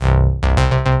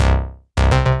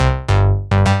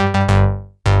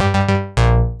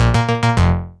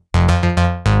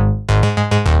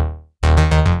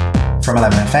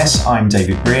FS, I'm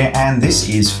David Breer, and this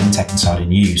is FinTech Insider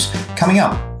News. Coming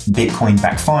up, Bitcoin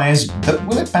backfires, but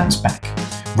will it bounce back?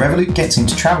 Revolut gets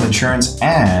into travel insurance,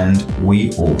 and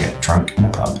we all get drunk in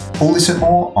a pub. All this and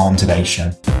more on today's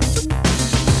show.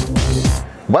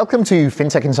 Welcome to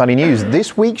FinTech Insider News.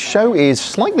 This week's show is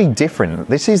slightly different.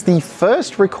 This is the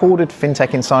first recorded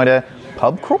FinTech Insider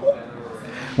pub crawl.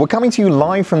 We're coming to you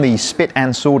live from the Spit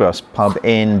and Sawdust pub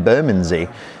in Bermondsey.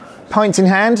 Pints in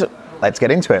hand, let's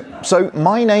get into it. So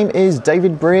my name is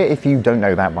David Breer. If you don't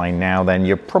know that by now, then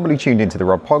you're probably tuned into the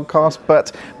Rod podcast,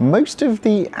 but most of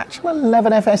the actual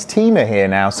 11FS team are here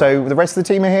now. So the rest of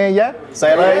the team are here, yeah? Say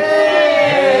hello.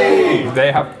 Yay!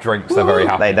 They have drinks, they're very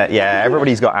happy. Yeah,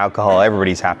 everybody's got alcohol,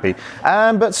 everybody's happy.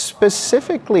 But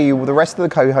specifically, the rest of the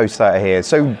co-hosts that are here.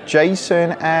 So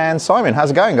Jason and Simon,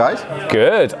 how's it going, guys?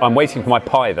 Good. I'm waiting for my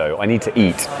pie, though. I need to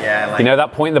eat. Yeah, you know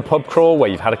that point in the pub crawl where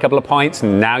you've had a couple of pints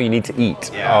and now you need to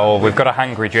eat? Yeah. Oh, we've got a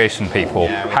hangry Jason, people.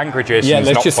 Hangry Jason's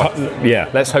not fun.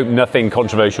 Let's hope nothing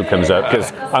controversial comes up,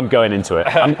 because I'm going into it.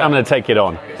 I'm going to take it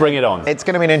on. Bring it on. It's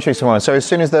going to be an interesting one. So as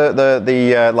soon as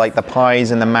the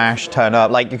pies and the mash turn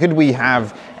up, could we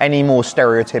have any more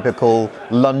stereotypical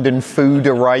London food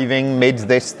arriving mid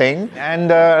this thing?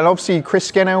 And obviously Chris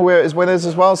Skinner is with us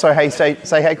as well. So hey, say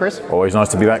hey, Chris. Always nice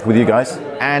to be back with you guys.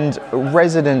 And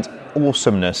resident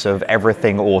awesomeness of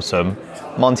everything awesome,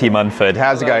 Monty Munford.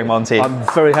 How's it going, Monty? I'm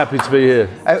very happy to be here.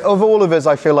 Of all of us,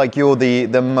 I feel like you're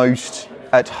the most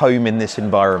at home in this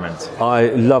environment. I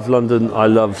love London, I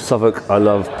love Southwark, I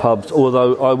love pubs,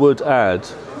 although I would add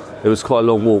it was quite a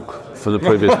long walk from the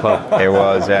previous pub. It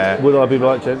was, yeah. Would I be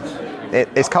right, gents?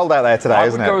 It's cold out there today,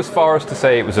 isn't it? I would go as far as to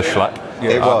say it was a schlep.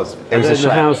 It was. It was a the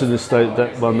schlep. housing estate,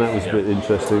 that was a bit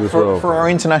interesting as well. For our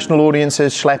international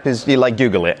audiences, schlep is,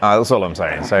 Google it. That's all I'm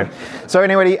saying. So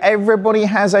anyway, everybody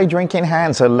has a drink in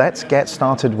hand, so let's get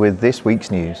started with this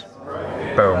week's news.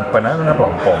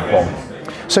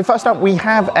 So first up, we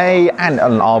have and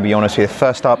I'll be honest with you,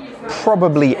 first up,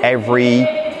 probably every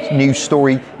news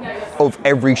story of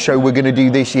every show we're going to do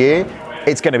this year,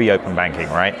 it's going to be open banking,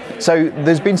 right? So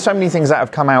there's been so many things that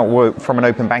have come out from an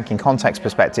open banking context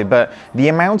perspective, but the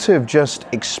amount of just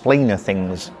explainer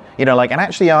things, and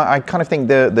actually I kind of think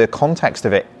the context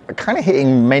of it kind of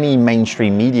hitting many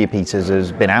mainstream media pieces has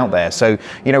been out there. So,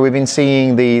 we've been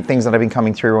seeing the things that have been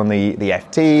coming through on the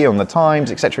FT, on the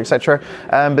Times, etc., etc.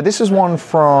 But this is one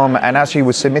and actually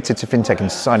was submitted to FinTech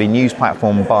Insider News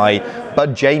platform by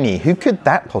Bud Jamie. Who could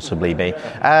that possibly be?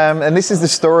 And this is the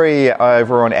story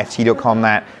over on FT.com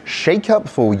that shake-up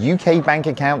for UK bank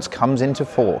accounts comes into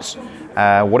force.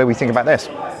 What do we think about this?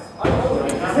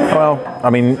 Well,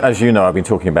 as you know, I've been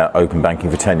talking about open banking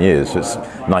for 10 years. So it's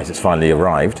nice it's finally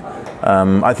arrived.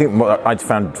 I think what I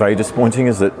found very disappointing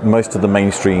is that most of the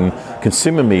mainstream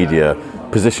consumer media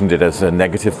positioned it as a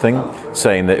negative thing,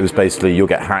 saying that it was basically you'll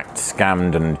get hacked,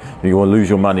 scammed, and you will lose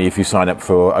your money if you sign up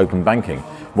for open banking.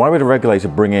 Why would a regulator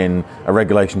bring in a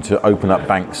regulation to open up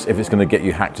banks if it's going to get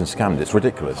you hacked and scammed? It's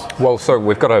ridiculous. Well, so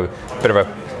we've got a bit of a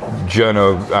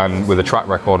journo and with a track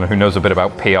record and who knows a bit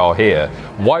about PR here.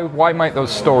 Why might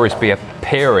those stories be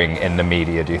appearing in the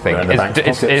media, do you think?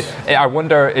 I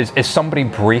wonder, is somebody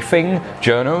briefing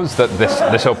journos that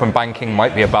this open banking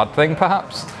might be a bad thing,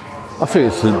 perhaps? I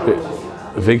think it's a bit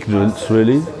of ignorance,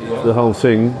 really, the whole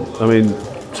thing.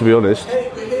 To be honest,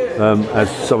 as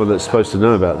someone that's supposed to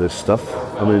know about this stuff,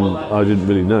 I didn't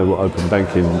really know what open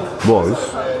banking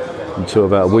was until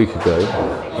about a week ago,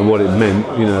 and what it meant.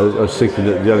 I was thinking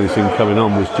that the only thing coming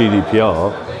on was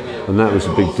GDPR, and that was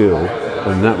a big deal,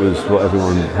 and that was what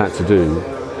everyone had to do.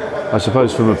 I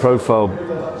suppose from a profile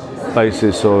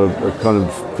basis or a kind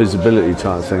of visibility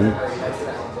type thing,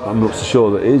 I'm not so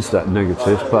sure that it is that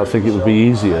negative, but I think it would be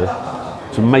easier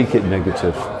to make it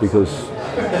negative, because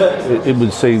it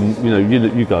would seem,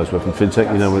 you guys work in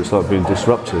FinTech, what it's like being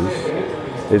disruptors.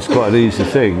 It's quite an easy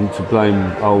thing to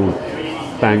blame old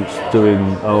banks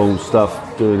doing old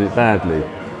stuff, doing it badly.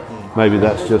 Maybe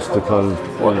that's just the kind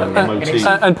of motif.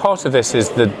 And part of this is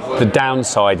the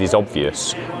downside is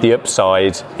obvious. The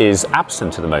upside is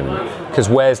absent at the moment, because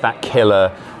where's that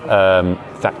killer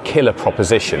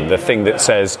proposition, the thing that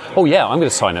says, oh yeah, I'm going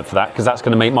to sign up for that because that's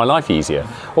going to make my life easier.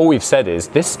 All we've said is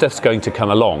this stuff's going to come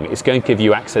along, it's going to give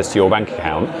you access to your bank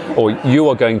account, or you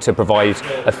are going to provide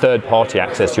a third party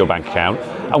access to your bank account,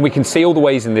 and we can see all the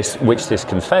ways in which this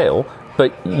can fail,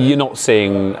 but you're not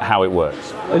seeing how it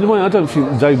works. In a way, I don't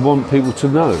think they want people to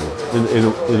know,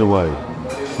 in a way.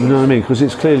 You know what I mean? Because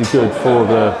it's clearly good for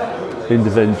the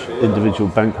individual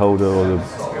bank holder or the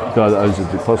guy that owns the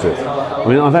deposit.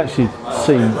 I've actually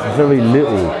seen very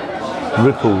little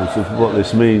ripples of what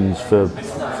this means for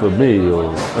me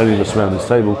or any of us around this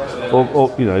table, or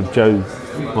Joe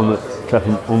on the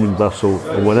Clapham Omnibus or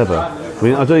whatever. I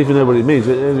mean, I don't even know what it means.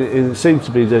 It seems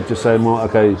to be they're just saying, well,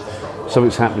 okay,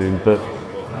 something's happening, but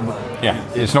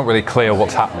it's not really clear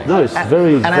what's happening. no, it's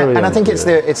very, very. And I think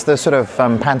unclear. it's the sort of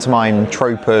pantomime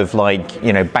trope of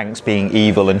banks being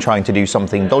evil and trying to do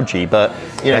something dodgy, but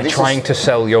They're trying to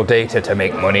sell your data to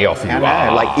make money off you.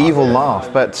 like evil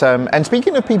laugh. But and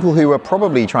speaking of people who are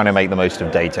probably trying to make the most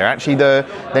of data, actually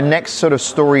the next sort of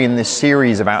story in this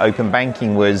series about open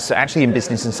banking was actually in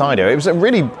Business Insider. It was a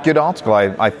really good article,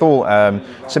 I thought,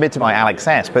 submitted by Alex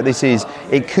S. But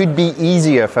it could be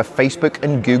easier for Facebook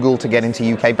and Google to get into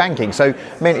UK banking. So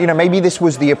maybe this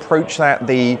was the approach that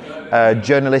the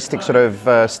journalistic sort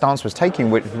of stance was taking,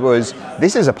 which was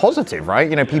this is a positive, right?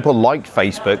 People like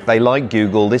Facebook, they like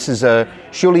Google.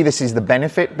 Surely this is the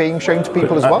benefit being shown to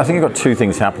people as well. I think you've got two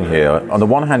things happening here. On the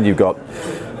one hand, you've got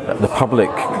the public,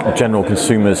 general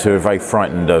consumers who are very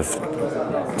frightened of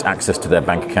access to their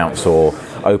bank accounts or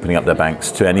opening up their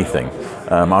banks to anything.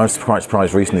 I was quite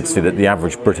surprised recently to see that the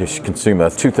average British consumer,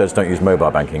 2/3 don't use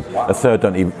mobile banking, 1/3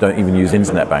 don't even use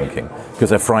internet banking because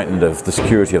they're frightened of the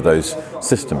security of those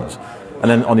systems. And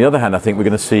then on the other hand, I think we're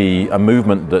going to see a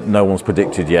movement that no one's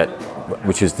predicted yet,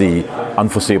 which is the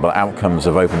unforeseeable outcomes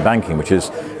of open banking, which is,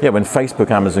 when Facebook,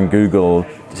 Amazon, Google,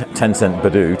 Tencent,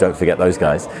 Baidu, don't forget those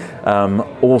guys,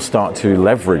 all start to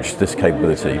leverage this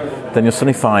capability, then you'll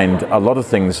suddenly find a lot of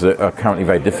things that are currently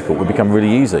very difficult will become really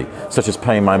easy, such as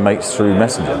paying my mates through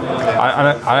Messenger.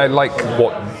 I like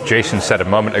what Jason said a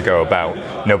moment ago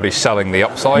about nobody selling the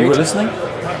upside. You were listening?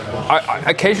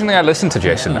 Occasionally I listen to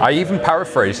Jason. I even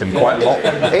paraphrase him quite a lot.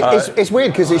 It's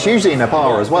weird because it's usually in a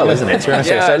bar as well, isn't it? So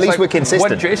at least we're consistent.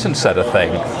 When Jason said a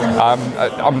thing,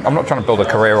 I'm not trying to build a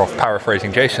career off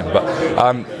paraphrasing Jason, but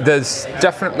there's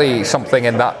definitely something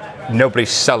in that nobody's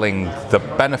selling the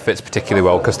benefits particularly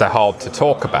well because they're hard to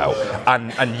talk about.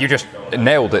 And you just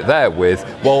nailed it there with,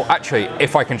 well, actually,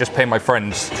 if I can just pay my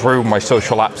friends through my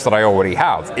social apps that I already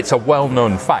have, it's a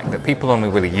well-known fact that people only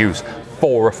really use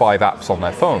 4 or 5 apps on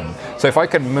their phone. So if I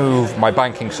can move my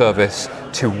banking service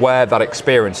to where that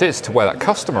experience is, to where that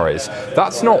customer is,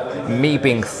 that's not me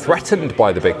being threatened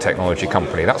by the big technology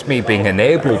company. That's me being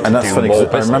enabled to do more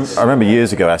business. I remember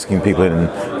years ago asking people in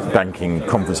banking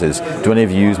conferences, do any of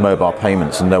you use mobile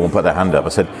payments? And no one put their hand up. I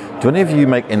said, do any of you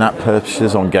make in-app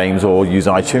purchases on games or use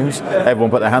iTunes? Everyone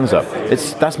put their hands up.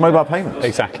 That's mobile payments.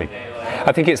 Exactly.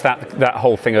 I think it's that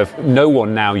whole thing of no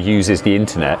one now uses the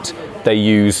internet. They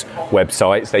use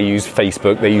websites, they use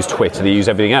Facebook, they use Twitter, they use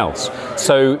everything else.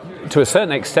 So to a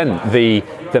certain extent, the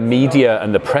media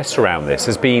and the press around this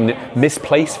has been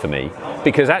misplaced for me,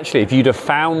 because actually if you'd have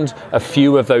found a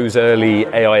few of those early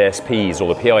AISPs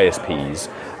or the PISPs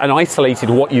and isolated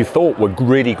what you thought were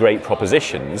really great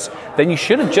propositions, then you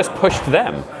should have just pushed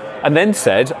them. And then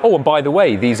said, oh, and by the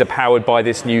way, these are powered by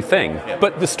this new thing.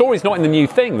 But the story's not in the new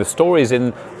thing. The story's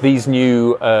in these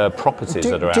new properties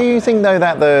that are out. Do you think, though,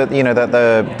 that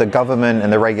the government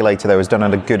and the regulator, though, has done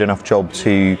a good enough job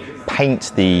to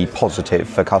paint the positive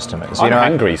for customers? I'm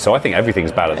angry, so I think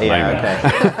everything's bad at the moment.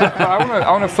 Okay.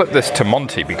 I want to flip this to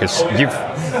Monty, because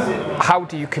how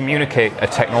do you communicate a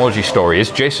technology story?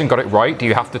 Is Jason got it right? Do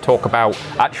you have to talk about,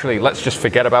 actually, let's just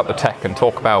forget about the tech and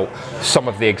talk about some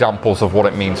of the examples of what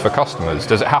it means for customers?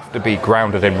 Does it have to be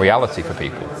grounded in reality for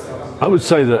people? I would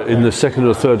say that in the second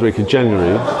or third week of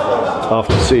January,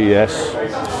 after CES,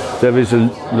 there is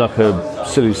a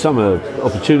silly summer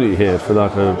opportunity here for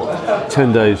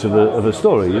 10 days of a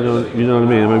story. You know what I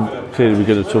mean? I mean, clearly we're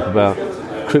going to talk about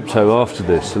crypto after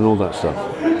this and all that stuff.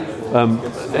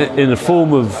 In the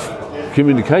form of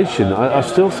communication, I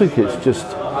still think it's just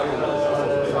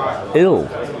ill.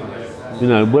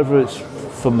 Whether it's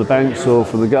from the banks or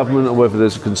from the government, or whether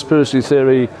there's a conspiracy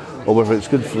theory, or whether it's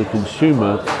good for the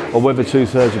consumer, or whether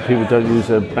 2/3 of people don't use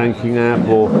their banking app,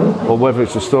 or whether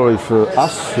it's a story for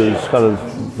us as kind of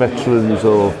veterans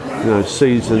or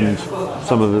seasoned,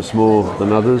 some of us more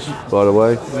than others, by the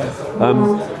way.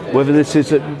 Whether this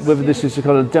is a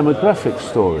kind of demographic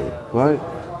story, right?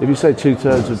 If you say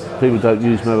 2/3 of people don't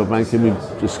use mobile banking,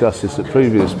 we've discussed this at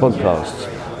previous podcasts,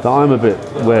 that I'm a bit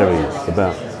wary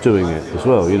about doing it as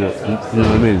well. You know what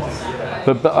I mean?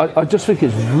 But I just think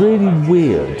it's really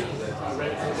weird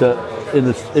that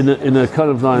in a kind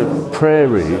of like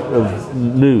prairie of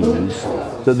news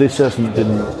that this hasn't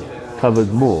been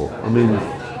covered more. I mean,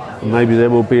 maybe there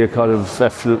will be a kind of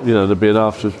there'll be an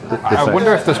after effect. I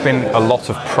wonder if there's been a lot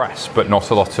of press but not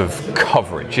a lot of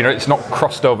coverage. It's not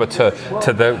crossed over to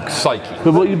the psyche.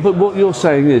 But what you're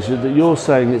saying is that you're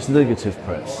saying it's negative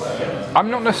press. I'm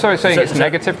not necessarily saying it's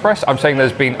negative press. I'm saying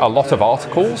there's been a lot of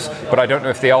articles, but I don't know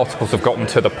if the articles have gotten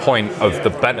to the point of the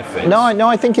benefits. No,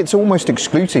 I think it's almost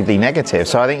exclusively negative.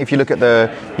 So I think if you look at the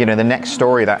next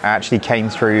story that actually came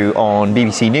through on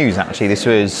BBC News, actually, this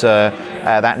was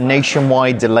that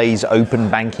Nationwide delays open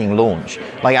banking launch.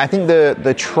 Like, I think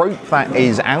the trope that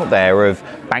is out there of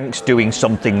banks doing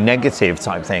something negative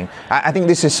type thing, I think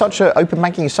open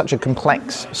banking is such a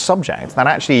complex subject that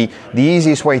actually the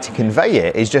easiest way to convey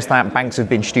it is just that banks have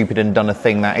been stupid and done a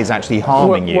thing that is actually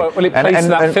harming you. Well, it plays to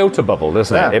that filter bubble,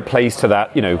 doesn't it? It plays to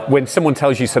that, when someone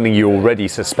tells you something you already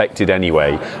suspected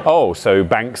anyway. Oh, so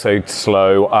banks are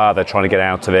slow, they're trying to get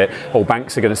out of it, or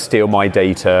banks are going to steal my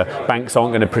data, banks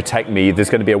aren't going to protect me, there's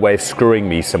going to be a way of screwing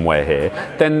me somewhere here,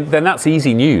 then that's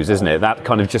easy news, isn't it? That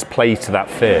kind of just plays to that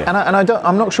fear. And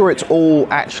I'm not sure it's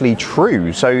all actually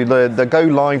true. So the go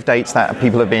live dates that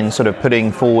people have been sort of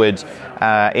putting forward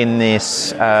in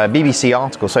this BBC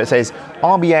article. So it says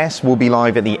RBS will be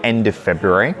live at the end of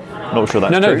February. Not sure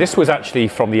that's true. No, this was actually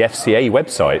from the FCA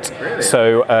website.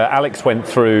 So Alex went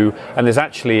through, and there's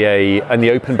actually in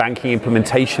the open banking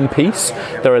implementation piece,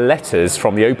 there are letters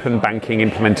from the open banking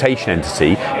implementation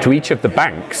entity to each of the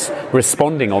banks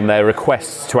responding on their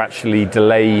requests to actually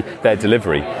delay their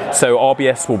delivery. So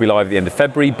RBS will be live at the end of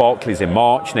February, Barclays in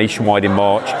March, Nationwide in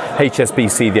March,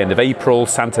 HSBC the end of April,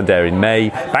 Santander in May,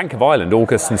 Bank of Ireland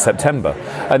August and September.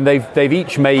 And they've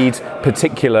each made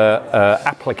particular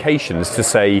applications to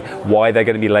say why they're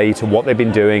going to be late and what they've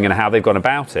been doing and how they've gone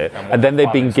about it. And then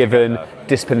they've been given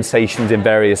dispensations in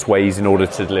various ways in order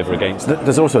to deliver against it.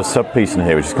 There's also a sub-piece in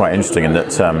here which is quite interesting in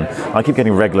that I keep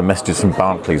getting regular messages from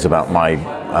Barclays about my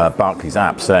Barclays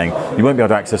app saying you won't be able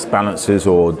to access balances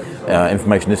or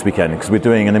information this weekend because we're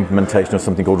doing an implementation of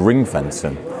something called ring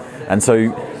fencing. And so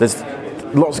there's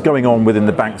lots going on within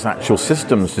the bank's actual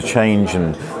systems to change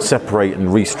and separate and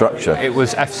restructure. It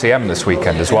was FCM this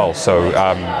weekend as well, so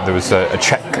there was a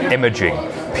check imaging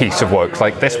piece of work.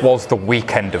 Like, this was the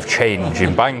weekend of change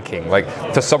in banking. Like,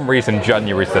 for some reason,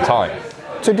 January's the time.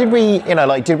 So did we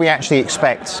actually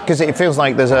expect, because it feels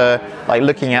like there's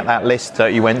looking at that list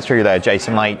that you went through there,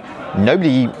 Jason,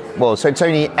 so it's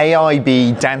only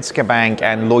AIB, Danske Bank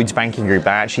and Lloyds Banking Group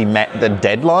that actually met the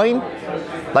deadline?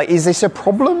 Like, is this a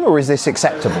problem or is this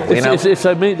acceptable? If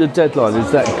they meet the deadline,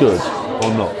 is that good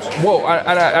or not? Well,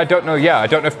 I don't know. Yeah, I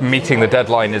don't know if meeting the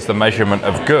deadline is the measurement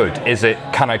of good. Is it,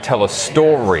 can I tell a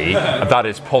story that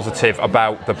is positive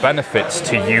about the benefits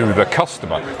to you, the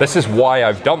customer? This is why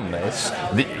I've done this.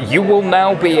 You will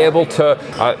now be able to.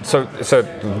 So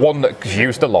one that's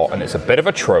used a lot, and it's a bit of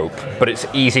a trope, but it's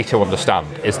easy to understand,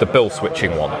 is the bill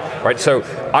switching one, right? So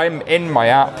I'm in my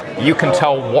app. You can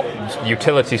tell what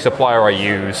utility supplier I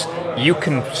use. You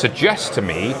can suggest to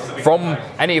me from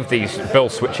any of these bill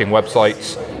switching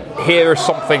websites, here's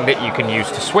something that you can use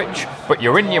to switch, but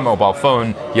you're in your mobile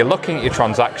phone, you're looking at your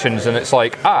transactions, and it's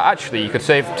like, actually, you could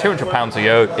save £200 a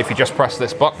year if you just press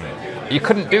this button. You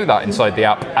couldn't do that inside the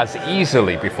app as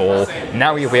easily before.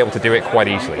 Now you'll be able to do it quite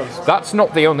easily. That's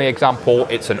not the only example.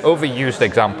 It's an overused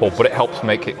example, but it helps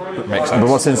make it make sense. But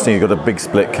what's interesting, you've got a big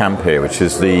split camp here, which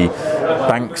is the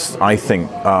banks, I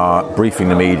think, are briefing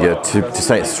the media to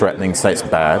say it's threatening, say it's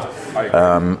bad.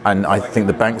 And I think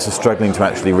the banks are struggling to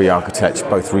actually re-architect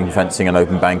both ring fencing and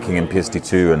open banking and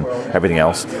PSD2 and everything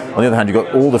else. On the other hand, you've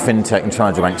got all the fintech and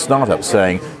challenger bank startups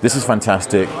saying, this is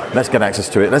fantastic, let's get access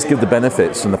to it, let's give the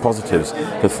benefits and the positives.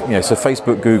 So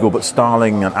Facebook, Google, but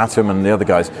Starling and Atom and the other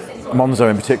guys,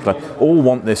 Monzo in particular, all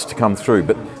want this to come through.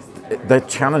 But they're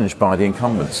challenged by the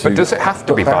incumbents. But does it have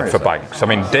to be bad for banks? I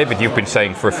mean, David, you've been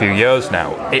saying for a few years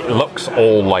now, it looks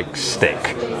all like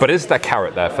stick. But is there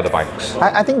carrot there for the banks?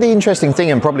 I think the interesting thing,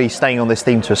 and probably staying on this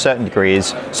theme to a certain degree,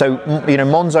 is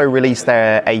Monzo released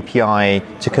their API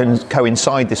to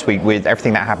coincide this week with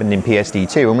everything that happened in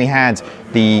PSD2, and we had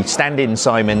the stand-in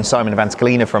Simon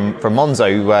Evangelina from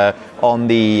Monzo on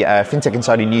the FinTech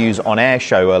Insider News on air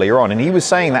show earlier on, and he was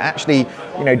saying that actually,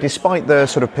 despite the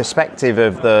sort of perspective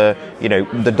of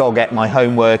the dog ate my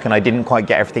homework and I didn't quite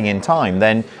get everything in time,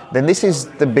 then this is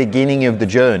the beginning of the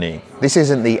journey. This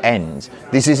isn't the end.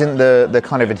 This isn't the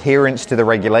kind of adherence to the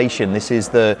regulation. This is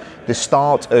the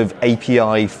start of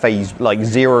API phase, like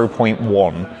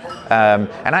 0.1.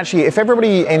 And actually, if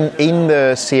everybody in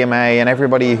the CMA and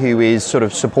everybody who is sort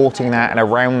of supporting that and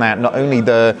around that, not only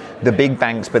the big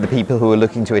banks, but the people who are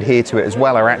looking to adhere to it as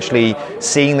well, are actually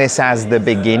seeing this as the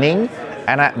beginning,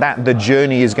 and that the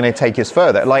journey is going to take us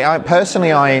further. Like,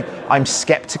 I'm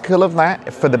skeptical of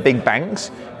that for the big banks,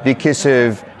 because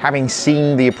of having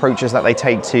seen the approaches that they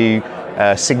take to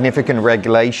significant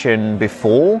regulation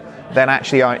before, then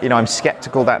actually I'm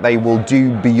skeptical that they will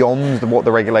do beyond what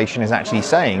the regulation is actually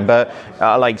saying. But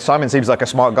like Simon seems like a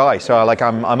smart guy, so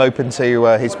I'm open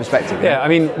to his perspective. Yeah, I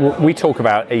mean, we talk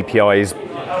about APIs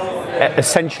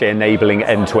essentially enabling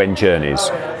end-to-end journeys,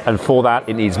 and for that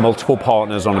it needs multiple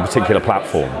partners on a particular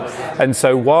platform. And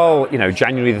so while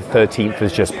January the 13th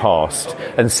has just passed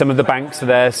and some of the banks are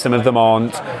there, some of them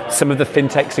aren't, some of the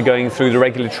fintechs are going through the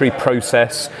regulatory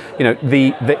process,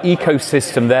 the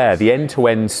ecosystem there, the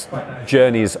end-to-end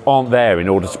journeys aren't there in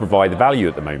order to provide the value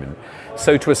at the moment.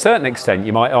 So to a certain extent,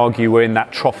 you might argue we're in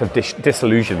that trough of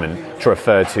disillusionment, to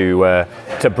refer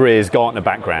to Breer's Gartner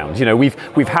background.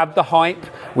 We've had the hype,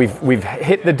 we've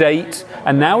hit the date,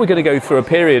 and now we're going to go through a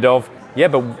period of,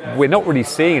 but we're not really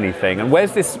seeing anything. And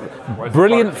where's this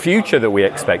brilliant future that we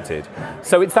expected?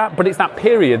 So it's that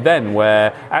period then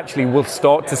where actually we'll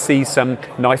start to see some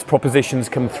nice propositions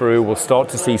come through, we'll start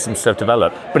to see some stuff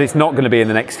develop, but it's not going to be in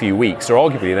the next few weeks or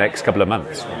arguably the next couple of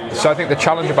months. So I think the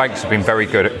challenger banks have been very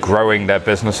good at growing their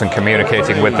business and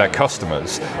communicating with their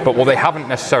customers, but what they haven't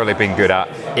necessarily been good at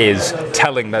is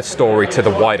telling their story to the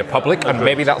wider public, and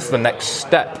maybe that's the next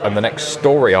step and the next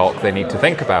story arc they need to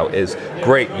think about is,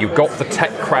 great, you've got the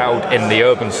tech crowd in the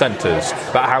urban centres,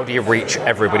 but how do you reach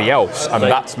everybody else? And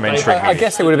that's mainstream news. I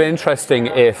guess it would have been interesting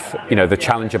if the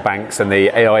challenger banks and the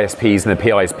AISPs and the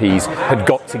PISPs had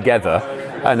got together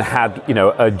and had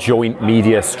a joint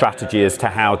media strategy as to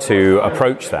how to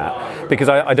approach that, because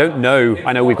I don't know.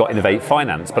 I know we've got Innovate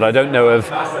Finance, but I don't know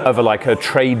of a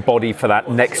trade body for that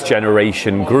next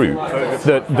generation group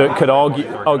that could argue.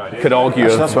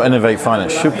 Actually, that's what Innovate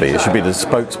Finance should be. It should be the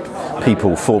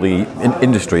spokespeople for the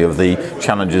industry of the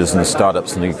challengers and the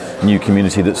startups and the new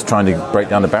community that's trying to break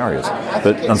down the barriers.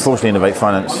 But unfortunately, Innovate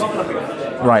Finance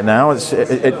right now,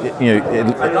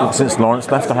 since Lawrence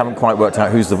left, I haven't quite worked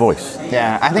out who's the voice.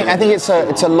 Yeah, I think it's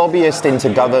a lobbyist into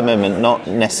government, not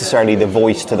necessarily the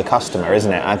voice to the customer,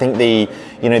 isn't it? I think the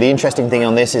interesting thing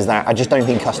on this is that I just don't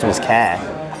think customers care.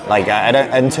 Like, I don't,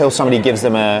 until somebody gives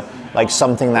them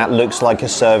something that looks like a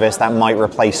service that might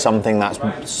replace something that's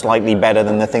slightly better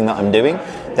than the thing that I'm doing,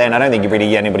 then I don't think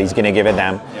really anybody's going to give a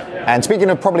damn. And speaking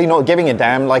of probably not giving a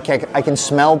damn, I can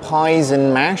smell pies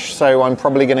and mash, so I'm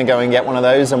probably going to go and get one of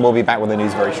those, and we'll be back with the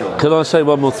news very shortly. Can I say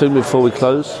one more thing before we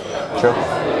close? Sure.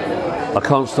 I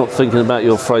can't stop thinking about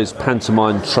your phrase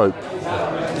pantomime trope.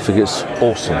 I think it's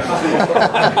awesome.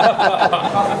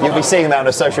 You'll be seeing that on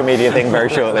a social media thing very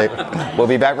shortly. We'll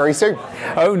be back very soon.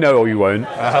 Oh no, you won't.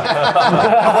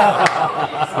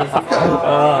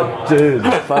 Oh, dude,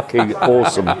 fucking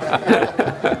awesome.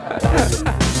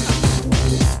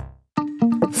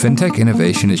 Fintech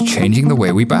innovation is changing the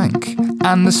way we bank,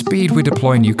 and the speed we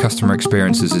deploy new customer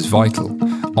experiences is vital.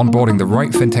 Onboarding the right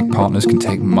fintech partners can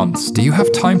take months. Do you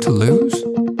have time to lose?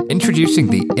 Introducing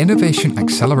the Innovation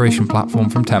Acceleration Platform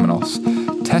from Temenos.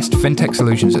 Test fintech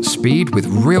solutions at speed with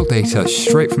real data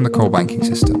straight from the core banking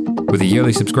system. With a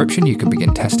yearly subscription, you can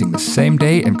begin testing the same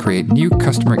day and create new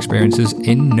customer experiences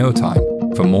in no time.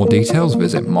 For more details,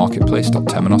 visit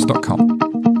marketplace.temenos.com.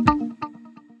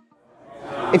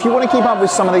 If you want to keep up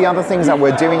with some of the other things that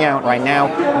we're doing out right now,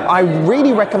 I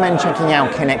really recommend checking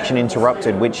out Connection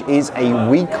Interrupted, which is a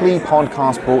weekly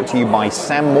podcast brought to you by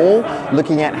Sam Moore,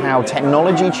 looking at how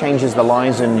technology changes the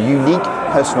lives and unique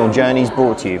personal journeys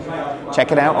brought to you.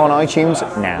 Check it out on iTunes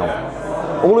now.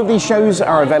 All of these shows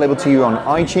are available to you on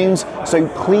iTunes, so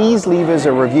please leave us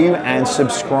a review and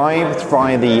subscribe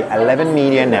via the 11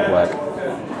 Media Network.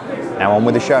 Now on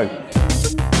with the show.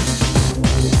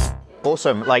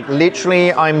 Awesome.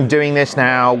 Literally, I'm doing this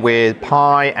now with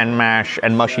pie and mash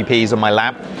and mushy peas on my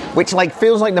lap, which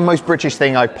feels like the most British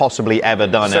thing I've possibly ever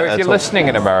done. So if you're listening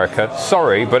in America,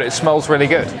 sorry, but it smells really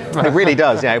good. It really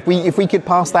does, yeah. If we could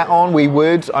pass that on, we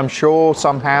would, I'm sure,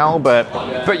 somehow, but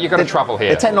you've got to travel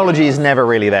here. The technology is never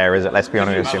really there, is it? Let's be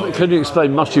honest. Can you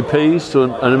explain mushy peas to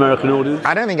an American audience?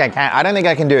 I don't think I can. I don't think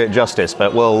I can do it justice,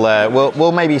 but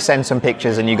we'll maybe send some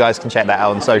pictures and you guys can check that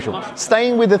out on social.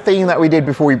 Staying with the theme that we did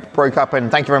before we broke up,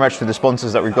 and thank you very much to the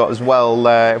sponsors that we've got as well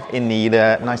in the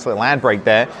nice little ad break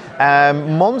there.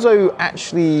 Monzo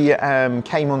actually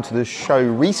came onto the show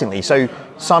recently. So,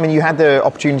 Simon, you had the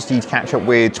opportunity to catch up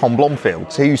with Tom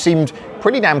Blomfield, who seemed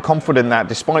pretty damn confident that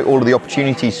despite all of the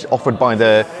opportunities offered by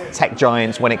the tech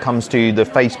giants when it comes to the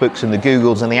Facebooks and the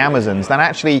Googles and the Amazons, that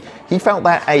actually he felt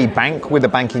that a bank with a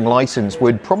banking license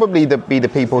would probably be the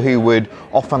people who would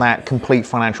offer that complete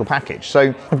financial package.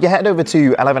 So if you head over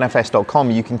to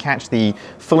 11fs.com, you can catch the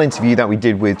full interview that we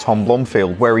did with Tom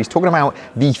Blomfield, where he's talking about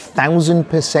the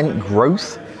 1,000%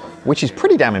 growth which is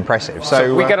pretty damn impressive.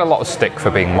 So we get a lot of stick for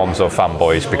being Monzo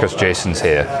fanboys because Jason's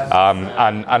here.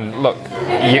 And look,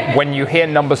 when you hear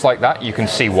numbers like that, you can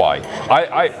see why.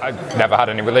 I've never had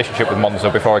any relationship with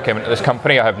Monzo before I came into this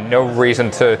company. I have no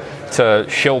reason to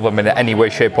shill them in any way,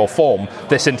 shape or form.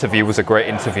 This interview was a great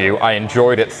interview. I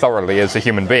enjoyed it thoroughly as a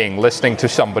human being, listening to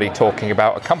somebody talking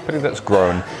about a company that's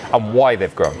grown and why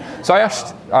they've grown. So I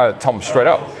asked Tom straight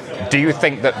up, do you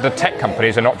think that the tech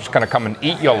companies are not just going to come and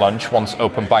eat your lunch once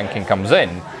open banking comes in?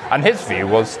 And his view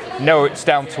was, no, it's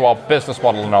down to our business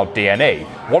model and our DNA.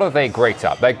 What are they great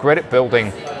at? They're great at building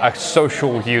a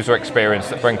social user experience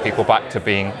that brings people back to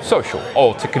being social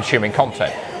or to consuming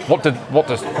content. What does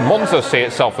Monzo see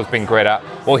itself as being great at?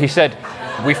 Well, he said,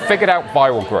 we figured out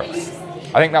viral growth.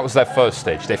 I think that was their first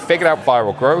stage. They figured out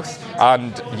viral growth,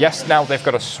 and yes, now they've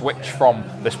got to switch from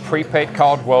this prepaid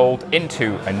card world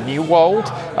into a new world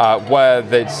where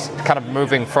it's kind of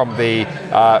moving from the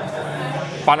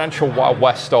financial wild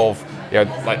west of,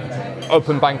 like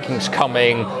open banking's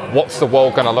coming, what's the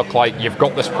world going to look like? You've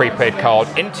got this prepaid card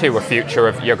into a future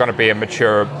of you're going to be a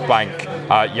mature bank,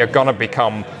 you're going to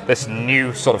become this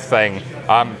new sort of thing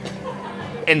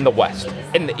in the West.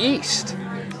 In the East,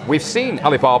 we've seen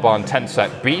Alibaba and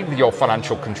Tencent be your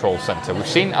financial control center. We've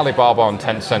seen Alibaba and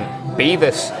Tencent be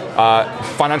this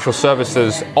financial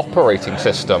services operating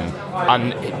system.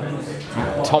 And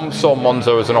Tom saw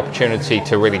Monzo as an opportunity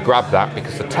to really grab that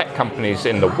because the tech companies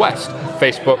in the West,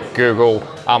 Facebook, Google,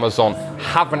 Amazon,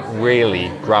 haven't really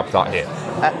grabbed that here.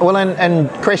 Well, and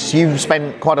Chris, you've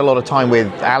spent quite a lot of time with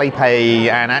Alipay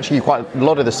and actually quite a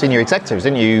lot of the senior executives,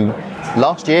 didn't you?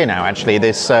 Last year now, actually,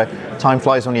 this time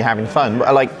flies when you're having fun.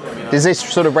 Like, does this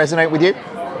sort of resonate with you?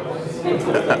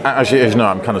 Actually, as you know,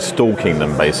 I'm kind of stalking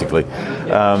them, basically.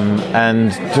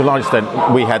 And to a large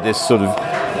extent, we had this sort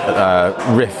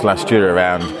of riff last year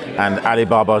around, and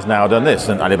Alibaba's now done this,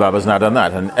 and Alibaba's now done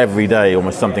that, and every day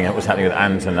almost something was happening with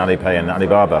Ant and Alipay and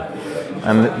Alibaba.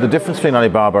 And the difference between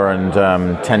Alibaba and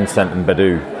Tencent and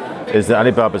Baidu is that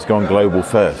Alibaba's gone global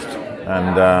first,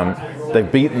 and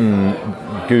they've beaten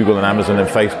Google and Amazon and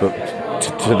Facebook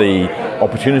to the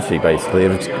opportunity, basically,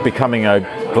 of becoming a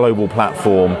global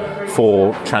platform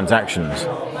for transactions.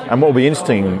 And what will be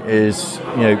interesting is,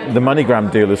 the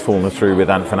MoneyGram deal has fallen through with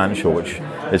Ant Financial, which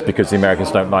is because the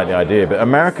Americans don't like the idea. But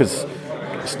America's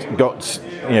got,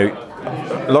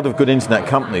 a lot of good internet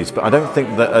companies, but I don't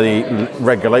think that the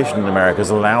regulation in America has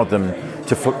allowed them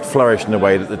to flourish in the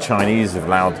way that the Chinese have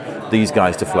allowed these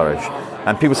guys to flourish.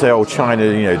 And people say, oh, China,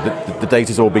 the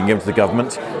data's all being given to the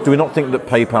government. Do we not think that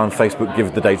PayPal and Facebook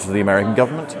give the data to the American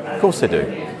government? Of course they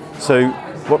do. So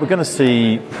what we're going to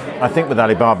see, I think with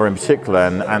Alibaba in particular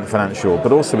and Ant Financial,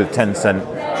 but also with Tencent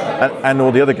and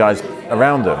all the other guys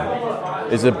around them,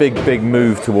 is a big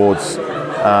move towards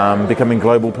becoming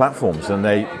global platforms, and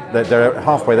they're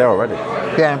halfway there already.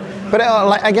 Yeah, but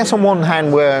I guess on one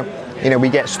hand, we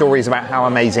get stories about how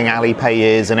amazing Alipay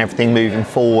is and everything moving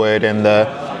forward, and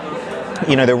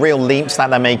the real leaps that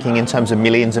they're making in terms of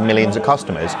millions and millions of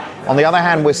customers. On the other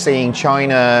hand, we're seeing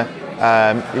China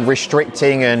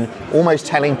restricting and almost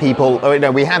telling people.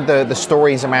 We had the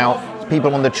stories about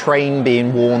people on the train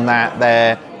being warned that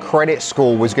their credit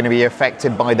score was going to be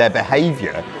affected by their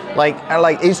behavior. Like,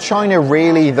 is China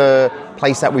really the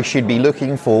place that we should be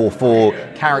looking for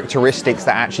characteristics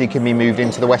that actually can be moved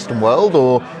into the Western world,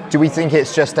 or do we think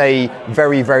it's just a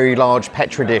very, very large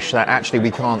Petri dish that actually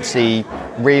we can't see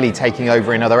really taking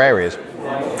over in other areas?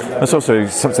 There's also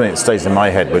something that stays in my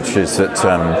head, which is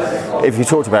that if you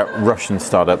talked about Russian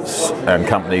startups and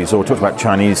companies, or talked about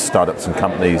Chinese startups and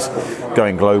companies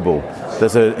going global,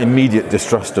 there's an immediate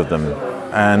distrust of them.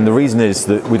 And the reason is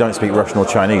that we don't speak Russian or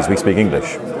Chinese, we speak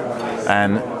English.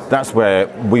 And that's where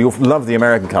we love the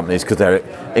American companies because they're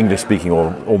English-speaking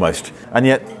or almost. And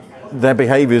yet their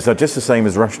behaviours are just the same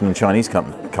as Russian and Chinese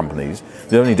companies.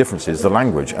 The only difference is the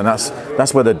language. And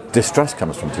that's where the distrust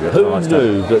comes from. Who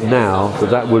knew that now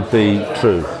that would be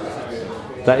true?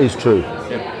 That is true,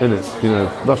 isn't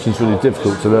it? Russian's really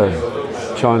difficult to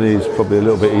learn. Chinese probably a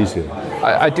little bit easier.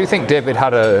 I do think David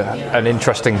had an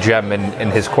interesting gem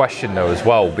in his question, though, as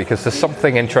well, because there's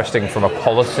something interesting from a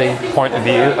policy point of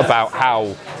view about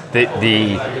how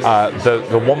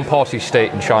the one-party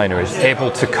state in China is able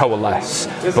to coalesce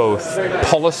both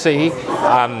policy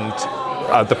and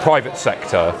the private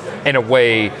sector in a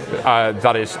way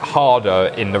that is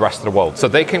harder in the rest of the world. So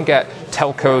they can get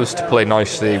telcos to play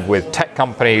nicely with tech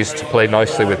companies, to play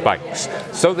nicely with banks,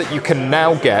 so that you can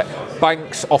now get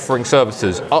banks offering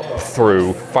services up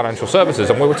through financial services.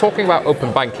 And we were talking about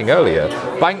open banking earlier.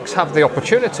 Banks have the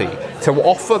opportunity to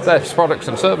offer their products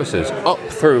and services up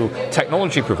through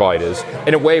technology providers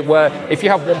in a way where if you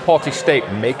have one party state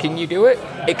making you do it,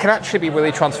 it can actually be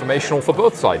really transformational for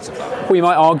both sides of that. Well, you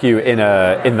might argue in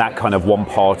that kind of one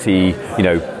party,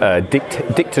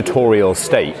 dictatorial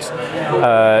state,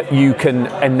 you can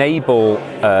enable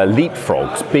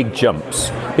leapfrogs, big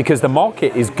jumps, because the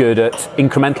market is good at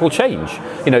incremental change.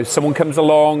 Someone comes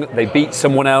along, they beat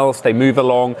someone else, they move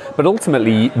along, but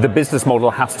ultimately the business model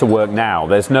has to work now.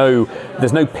 There's no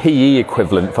PE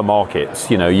equivalent for markets.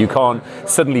 You can't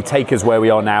suddenly take us where we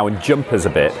are now and jump us a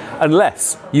bit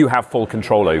unless you have full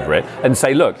control over it and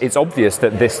say, look, it's obvious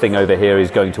that this thing over here is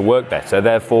going to work better,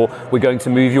 therefore we're going to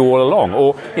move you all along.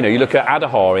 Or, you look at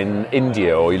Aadhaar in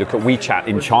India, or you look at WeChat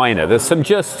in China. There's some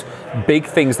just big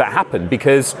things that happen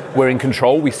because we're in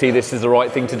control, we see this is the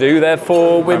right thing to do,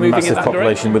 therefore we're moving in that massive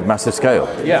population with massive scale.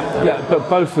 Yeah, but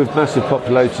both with massive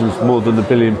populations, more than 1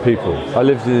 billion people. I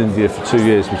lived in India for 2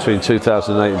 years between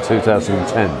 2008 and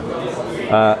 2010.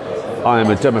 I am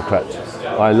a Democrat.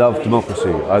 I love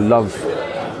democracy.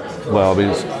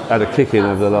 It's had a kick in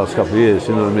over the last couple of years,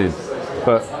 you know what I mean?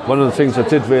 But one of the things I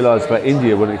did realise about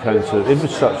India when it came to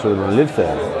infrastructure when I lived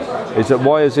there is that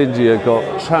why has India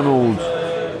got trammelled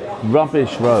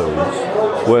rubbish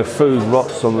roads where food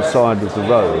rots on the side of the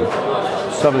road,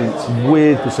 something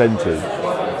weird percentage,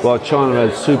 while China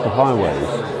has super highways?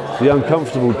 The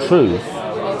uncomfortable truth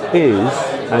is,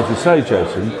 as you say,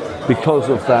 Jason, because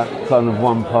of that kind of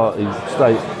one-party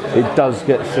state, it does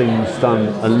get things done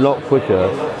a lot quicker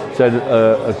than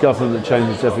a government that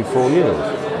changes every 4 years.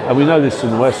 And we know this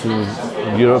in Western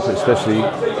Europe especially,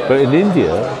 but in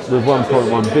India, with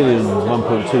 1.1 billion,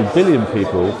 1.2 billion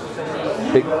people,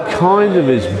 it kind of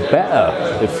is better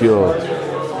if you're...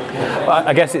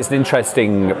 I guess it's an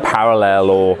interesting parallel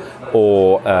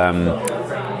or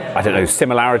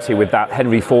similarity with that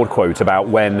Henry Ford quote about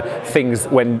when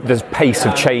the pace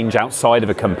of change outside of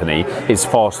a company is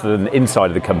faster than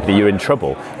inside of the company, you're in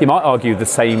trouble. You might argue the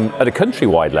same at a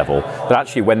countrywide level, that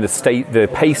actually when the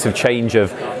pace of change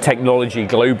of technology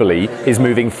globally is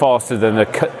moving faster than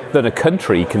a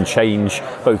country can change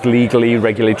both legally,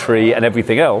 regulatory and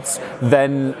everything else,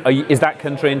 then is that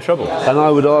country in trouble? And I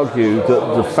would argue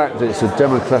that the fact that it's a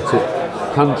democratic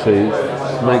country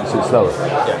makes it slower.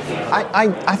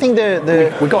 I think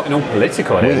we got all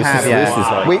political.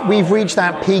 We've reached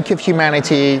that peak of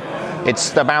humanity.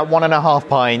 It's about 1.5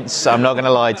 pints. I'm not going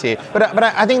to lie to you, but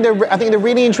I think the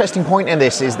really interesting point in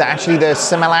this is that actually the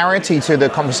similarity to the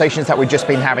conversations that we've just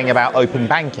been having about open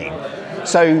banking.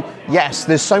 So yes,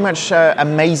 there's so much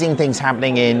amazing things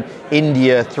happening in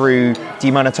India through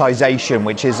demonetization,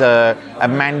 which is a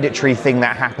mandatory thing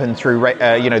that happened through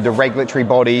the regulatory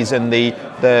bodies and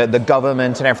the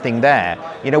government and everything there.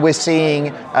 We're seeing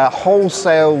a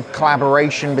wholesale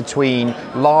collaboration between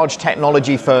large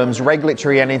technology firms,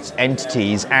 regulatory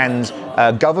entities, and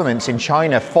governments in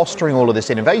China fostering all of this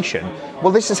innovation.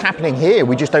 Well, this is happening here.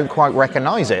 We just don't quite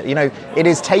recognize it. It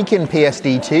has taken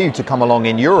PSD2 to come along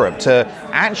in Europe to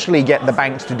actually get the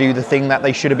banks to do the thing that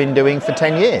they should have been doing for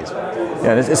 10 years.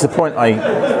 Yeah, it's a point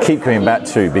I keep coming back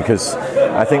to because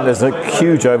I think there's a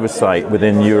huge oversight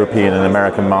within European and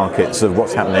American markets of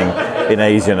what's happening in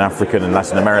Asian, African and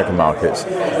Latin American markets.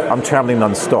 I'm traveling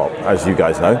non-stop, as you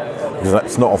guys know, because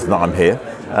it's not often that I'm here.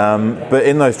 But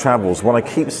in those travels, what I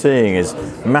keep seeing is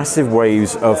massive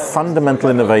waves of fundamental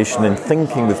innovation in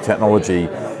thinking with technology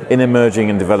in emerging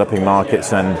and developing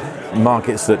markets and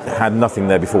markets that had nothing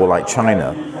there before, like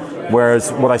China.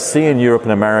 Whereas what I see in Europe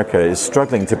and America is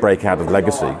struggling to break out of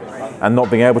legacy and not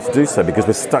being able to do so because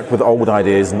we're stuck with old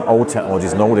ideas and old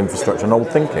technologies and old infrastructure and old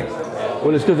thinking.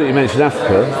 Well, it's good that you mentioned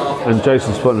Africa and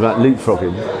Jason's point about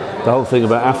leapfrogging. The whole thing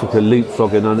about Africa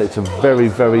leapfrogging, and it's a very,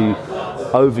 very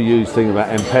overused thing about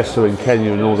M-Pesa in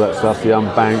Kenya and all that stuff, the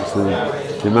unbanked,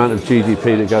 the amount of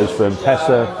GDP that goes for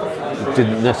M-Pesa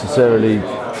didn't necessarily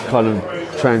kind of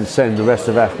transcend the rest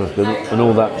of Africa and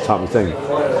all that type of thing.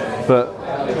 But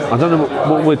I don't know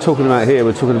what we're talking about here.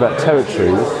 We're talking about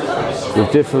territories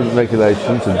with different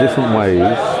regulations and different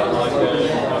ways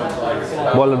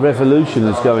while a revolution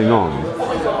is going on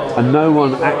and no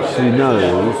one actually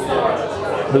knows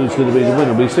who's going to be the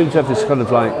winner. We seem to have this kind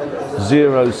of like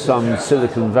zero-sum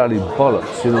Silicon Valley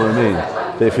bollocks, you know what I mean?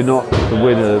 That if you're not the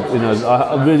winner,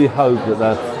 I really hope that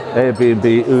the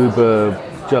Airbnb,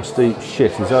 Uber, Just Eat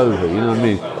shit is over, you know what I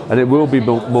mean? And it will be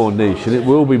more niche and it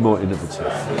will be more innovative.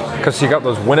 Because you got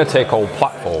those winner-take-all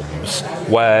platforms platforms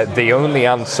where the only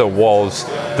answer was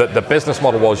that the business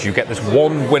model was you get this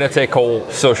one winner-take-all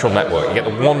social network, you get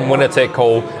the one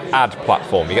winner-take-all ad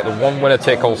platform, you get the one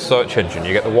winner-take-all search engine,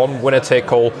 you get the one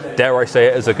winner-take-all, dare I say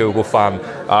it as a Google fan,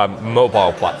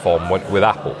 mobile platform with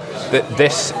Apple.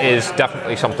 This is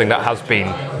definitely something that has been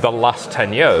the last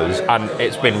 10 years, and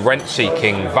it's been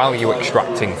rent-seeking,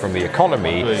 value-extracting from the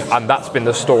economy, and that's been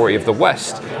the story of the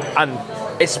West. And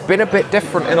it's been a bit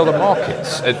different in other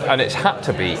markets, and it's had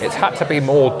to be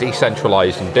more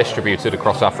decentralized and distributed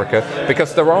across Africa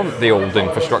because there aren't the old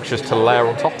infrastructures to layer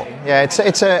on top of. Yeah, it's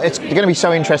going to be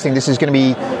so interesting. This is going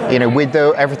to be, with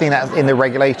everything that's in the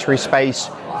regulatory space,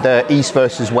 the East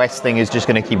versus West thing is just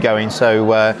going to keep going. So,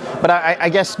 but I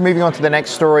guess moving on to the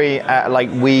next story,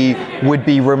 we would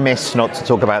be remiss not to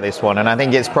talk about this one, and I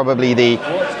think it's probably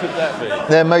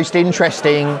the most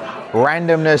interesting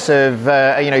randomness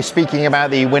of, speaking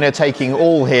about the winner taking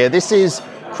all here. This is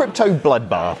crypto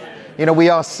bloodbath. We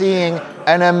are seeing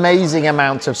an amazing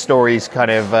amount of stories kind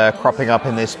of cropping up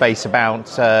in this space about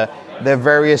the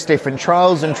various different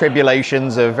trials and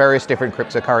tribulations of various different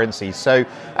cryptocurrencies. So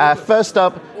first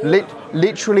up,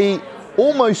 literally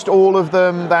almost all of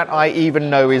them that I even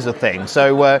know is a thing.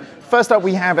 So first up,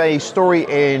 we have a story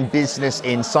in Business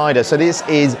Insider. So this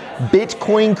is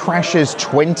Bitcoin crashes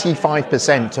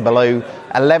 25% to below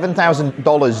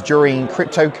 $11,000 during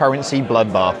cryptocurrency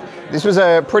bloodbath. This was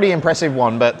a pretty impressive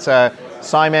one, but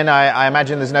Simon, I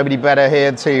imagine there's nobody better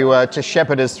here to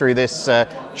shepherd us through this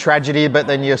tragedy but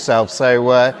than yourself.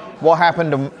 So what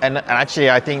happened? And actually,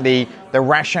 I think the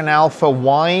rationale for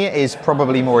why is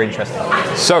probably more interesting.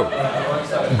 So,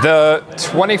 the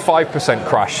 25%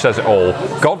 crash says it all.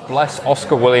 God bless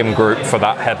Oscar William Group for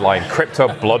that headline, Crypto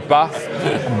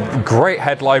Bloodbath. Great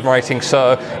headline writing,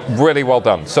 sir. Really well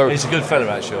done. So he's a good fellow,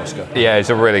 actually, Oscar. Yeah, he's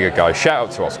a really good guy. Shout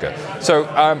out to Oscar. So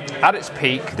at its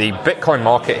peak, the Bitcoin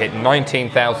market hit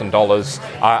 $19,000,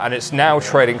 and it's now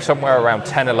trading somewhere around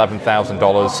 $10,000,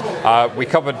 $11,000. We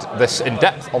covered this in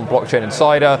depth on Blockchain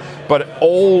Insider, but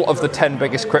all of the 10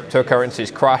 biggest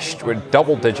cryptocurrencies crashed with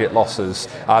double-digit losses.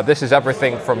 This is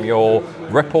everything from your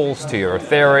Ripples to your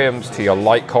Ethereums to your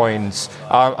Litecoins,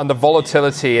 and the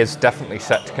volatility is definitely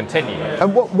set to continue.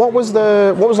 And what was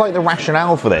the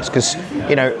rationale for this? Because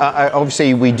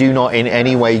obviously we do not in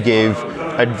any way give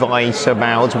advice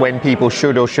about when people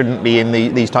should or shouldn't be in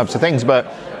these types of things,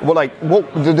 but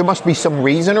there must be some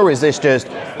reason, or is this just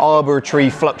arbitrary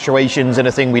fluctuations in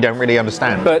a thing we don't really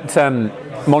understand? But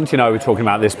Monty and I were talking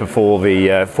about this before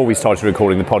we started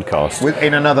recording the podcast.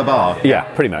 In another bar? Yeah,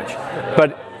 pretty much.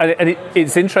 But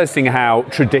it's interesting how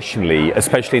traditionally,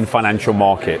 especially in financial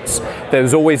markets, there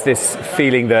was always this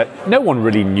feeling that no one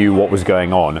really knew what was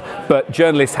going on, but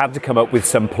journalists had to come up with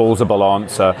some plausible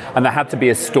answer, and there had to be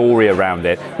a story around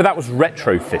it. But that was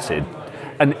retrofitted.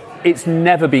 And it's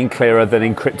never been clearer than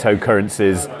in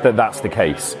cryptocurrencies that that's the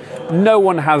case. No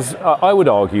one has, I would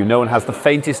argue, no one has the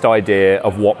faintest idea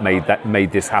of what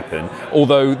made this happen.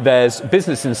 Although there's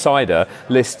Business Insider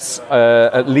lists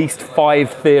at least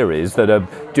 5 theories that are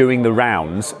doing the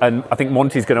rounds, and I think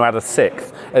Monty's going to add a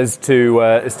 6th as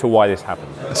to why this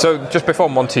happened. So just before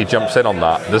Monty jumps in on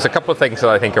that, there's a couple of things that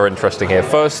I think are interesting here.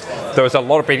 First, there was a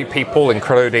lot of people,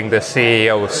 including the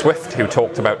CEO of Swift, who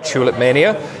talked about tulip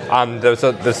mania, and there's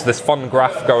this fun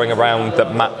graph going around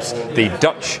that maps the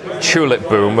Dutch tulip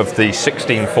boom of the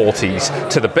 1640s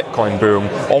to the Bitcoin boom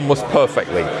almost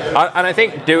perfectly. And I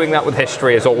think doing that with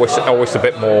history is always a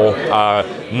bit more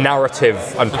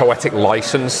narrative and poetic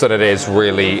license than it is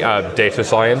really data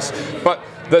science. But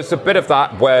there's a bit of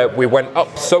that where we went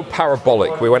up so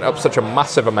parabolic, we went up such a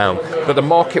massive amount that the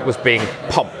market was being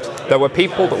pumped. There were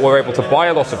people that were able to buy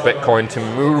a lot of Bitcoin to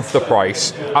move the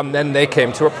price, and then they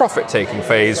came to a profit-taking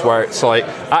phase where it's like,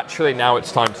 actually now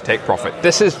it's time to take profit.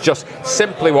 This is just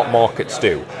simply what markets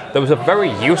do. There was a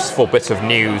very useful bit of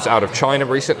news out of China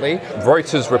recently.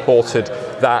 Reuters reported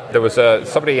that there was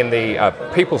somebody in the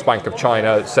People's Bank of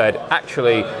China said,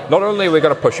 actually, not only are we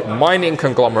going to push mining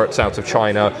conglomerates out of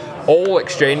China, all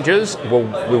exchanges will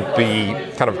be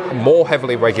kind of more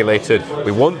heavily regulated.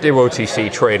 We won't do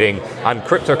OTC trading, and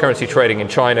cryptocurrency trading in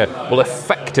China will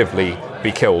effectively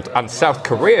be killed. And South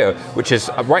Korea, which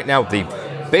is right now the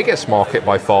biggest market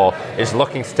by far, is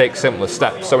looking to take similar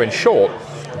steps. So in short,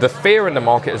 the fear in the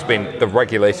market has been the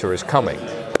regulator is coming.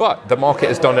 But the market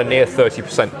has done a near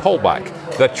 30%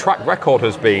 pullback. The track record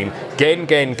has been gain,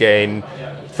 30%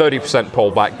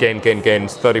 pullback, gain,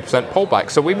 30%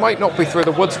 pullback. So we might not be through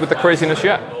the woods with the craziness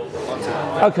yet.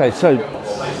 Okay, so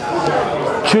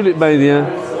Tulip Mania,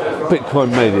 Bitcoin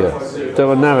Mania. There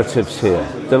are narratives here.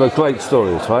 There are great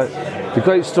stories, right? The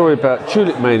great story about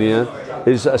Tulip Mania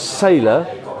is a sailor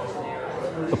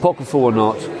apocryphal or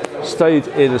not, stayed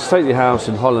in a stately house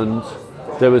in Holland.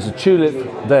 There was a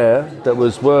tulip there that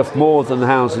was worth more than the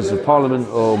Houses of Parliament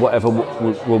or whatever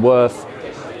were worth,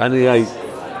 and he ate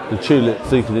the tulip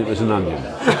thinking it was an onion.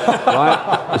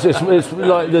 Right? It's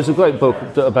like, there's a great book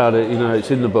about it,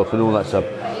 it's in the book and all that stuff.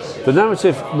 The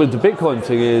narrative with the Bitcoin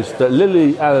thing is that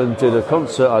Lily Allen did a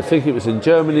concert, I think it was in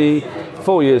Germany,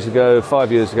 5 years ago,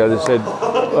 they said,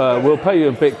 we'll pay you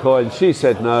in Bitcoin. She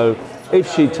said no.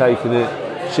 If she'd taken it,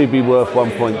 she'd be worth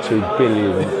 $1.2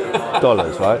 billion,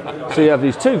 right? So you have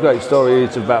these two great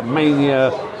stories about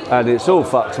mania, and it's all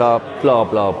fucked up, blah,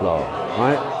 blah, blah,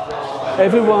 right?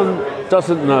 Everyone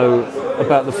doesn't know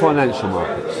about the financial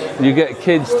markets. You get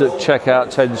kids that check out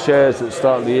 10 shares at the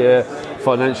start of the year,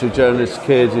 financial journalist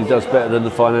kid who does better than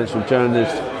the financial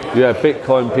journalist. You have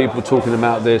Bitcoin people talking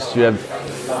about this. You have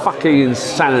fucking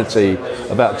insanity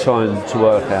about trying to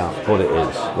work out what it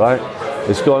is, right?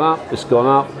 It's gone up.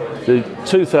 The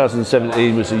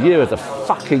 2017 was a year of the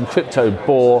fucking crypto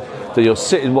bore that you're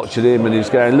sitting watching him and he's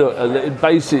going, look,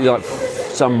 basically like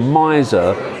some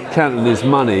miser counting his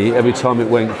money every time it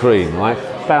went green, right?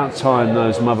 About time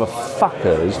those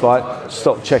motherfuckers, right,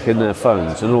 stopped checking their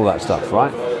phones and all that stuff,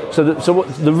 right? So what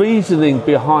the reasoning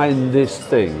behind this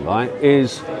thing, right,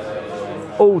 is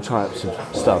all types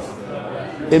of stuff.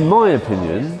 In my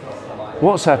opinion,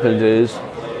 what's happened is,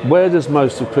 where does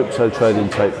most of crypto trading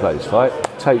take place, right?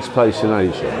 It takes place in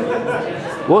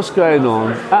Asia. What's going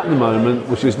on at the moment,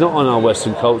 which is not on our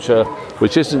Western culture,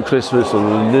 which isn't Christmas or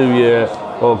the New Year,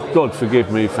 or God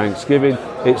forgive me, Thanksgiving,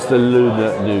 it's the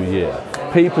Lunar New Year.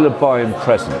 People are buying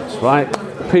presents, right?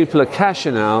 People are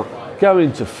cashing out,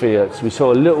 going to fiat. We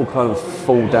saw a little kind of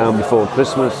fall down before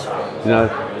Christmas.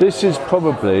 This is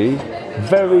probably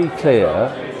very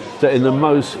clear that in the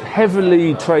most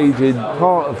heavily traded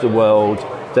part of the world,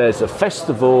 there's a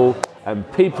festival and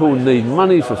people need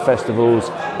money for festivals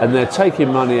and they're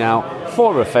taking money out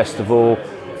for a festival.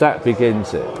 That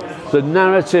begins it. The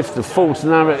narrative, the false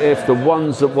narrative, the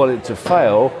ones that want it to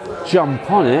fail,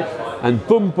 jump on it and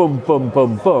boom, boom, boom,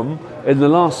 boom, boom. In the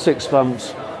last 6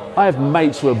 months, I have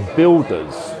mates who are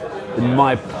builders in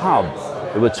my pub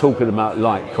who were talking about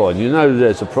Litecoin.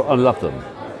 I love them.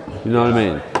 You know what I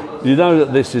mean? You know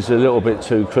that this is a little bit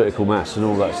too critical mass and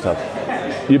all that stuff.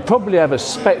 You probably have a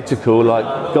spectacle like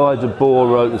Guy Debord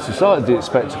wrote, the Society of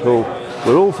Spectacle.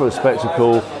 We're all for a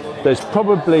spectacle. There's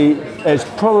probably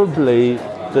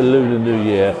the Lunar New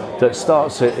Year that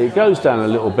starts it. It goes down a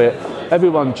little bit.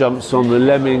 Everyone jumps on the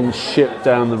lemming ship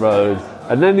down the road.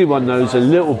 And anyone knows a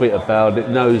little bit about it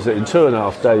knows that in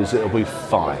 2.5 days it'll be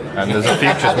fine. And there's a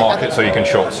futures market, so you can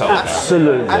short sell.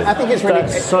 Absolutely. I think it's really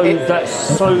that's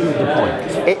so the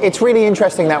point. It's really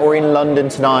interesting that we're in London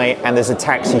tonight and there's a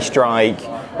taxi strike.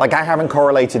 Like, I haven't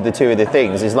correlated the two of the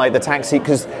things. It's like the taxi,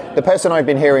 because the person I've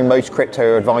been hearing most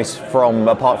crypto advice from,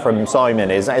 apart from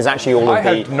Simon, is actually all of I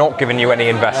have not given you any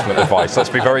investment advice. Let's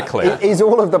be very clear. Is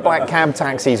all of the black cab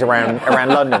taxis around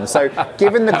London. So,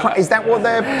 given is that what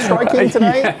they're striking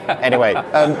today? Yeah. Anyway,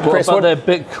 Chris, what about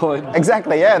their Bitcoin?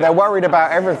 Exactly. Yeah, they're worried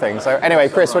about everything. So, anyway,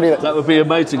 Chris, what do you think? That would be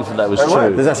amazing if that was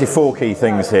true. There's actually 4 key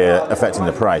things here affecting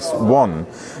the price. One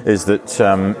is that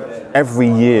every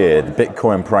year the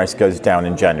Bitcoin price goes down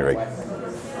in January,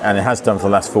 and it has done for the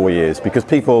last 4 years because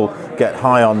people get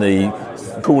high on the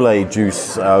Kool-Aid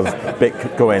juice of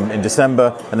Bitcoin in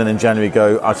December, and then in January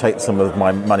go, I'll take some of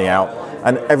my money out,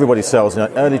 and everybody sells in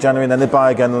early January and then they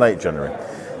buy again in late January.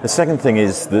 The second thing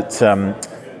is that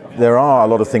there are a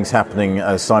lot of things happening,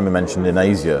 as Simon mentioned, in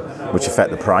Asia, which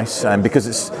affect the price. And because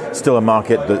it's still a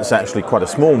market that's actually quite a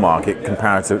small market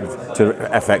comparative to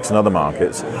FX and other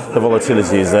markets, the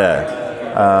volatility is there.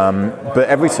 But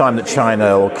every time that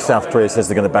China or South Korea says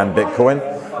they're going to ban Bitcoin,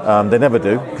 they never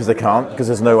do, because they can't, because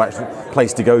there's no actual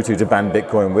place to go to ban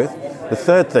Bitcoin with. The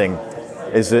third thing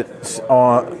is that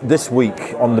this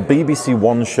week on the BBC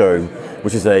One show,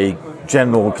 which is a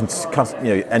general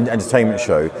entertainment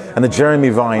show, and the Jeremy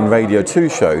Vine Radio 2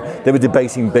 show, they were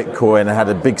debating Bitcoin and had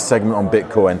a big segment on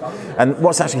Bitcoin. And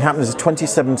what's actually happened is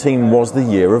 2017 was the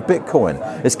year of Bitcoin.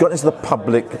 It's got into the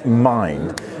public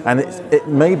mind, and it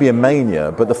may be a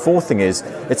mania, but the fourth thing is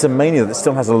it's a mania that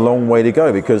still has a long way to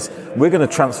go, because we're going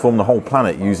to transform the whole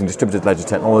planet using distributed ledger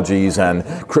technologies and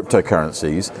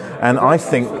cryptocurrencies. And I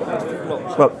think,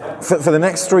 well, for the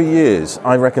next 3 years,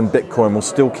 I reckon Bitcoin will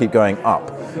still keep going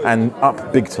up, and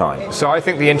up big time. So I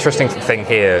think the interesting thing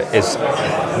here is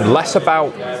less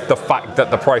about the fact that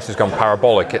the price has gone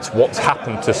parabolic, it's what's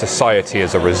happened to society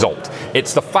as a result.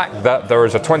 It's the fact that there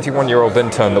is a 21-year-old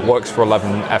intern that works for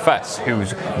 11FS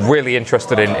who's really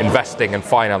interested in investing and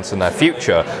finance in their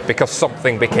future because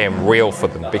something became real for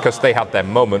them, because they had their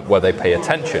moment where they pay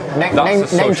attention.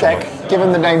 Name check. Give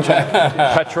them the name check.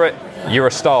 Petra, you're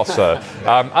a star, sir.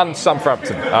 And Sam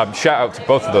Frampton. Shout out to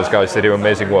both of those guys. They do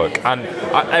amazing work. And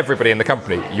everybody in the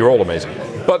company, you're all amazing.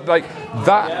 But like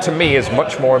that, to me, is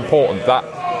much more important. That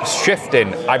shift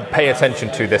in, I pay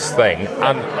attention to this thing.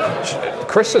 And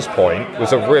Chris's point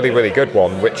was a really, really good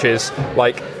one, which is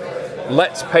like,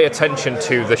 let's pay attention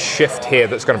to the shift here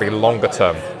that's going to be longer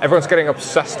term. Everyone's getting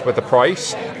obsessed with the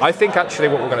price. I think actually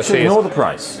what we're going to see ignore is... the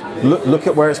price. Look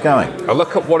at where it's going.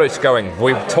 Look at what it's going.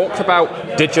 We've talked about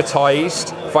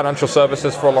digitized financial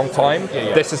services for a long time.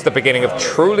 This is the beginning of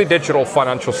truly digital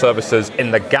financial services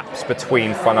in the gaps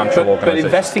between financial organizations. But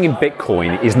investing in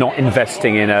Bitcoin is not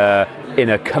investing in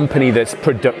a company that's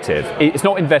productive. It's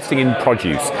not investing in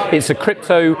produce. It's a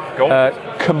crypto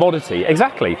commodity.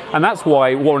 Exactly. And that's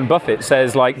why Warren Buffett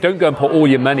says, like, don't go and put all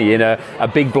your money in a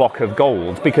big block of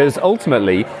gold, because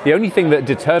ultimately the only thing that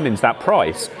determines that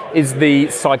price is the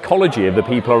psychology of the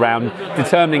people around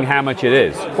determining how much it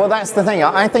is. Well, that's the thing.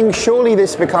 I think surely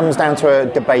this becomes down to a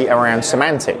debate around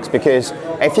semantics, because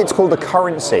if it's called a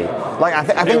currency, like I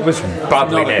think it was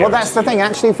badly named. Well, that's the thing.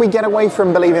 Actually, if we get away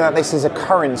from believing that this is a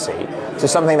currency to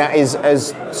something that is,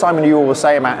 as Simon Ewell will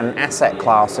say, about an asset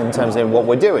class in terms of what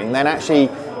we're doing, then actually,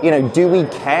 do we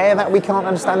care that we can't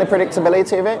understand the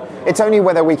predictability of it? It's only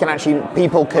whether we can actually,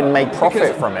 people can make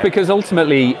profit from it. Because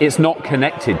ultimately, it's not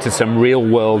connected to some real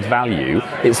world value.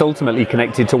 It's ultimately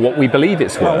connected to what we believe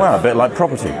it's worth. Well, a bit like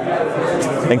property.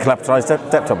 In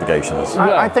collateralized debt obligations.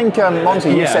 I think, Monty,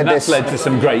 you said that's this. led to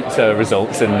some great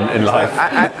results in life.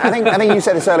 I think you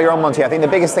said this earlier on, Monty. I think the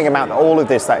biggest thing about all of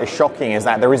this that is shocking is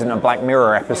that there isn't a Black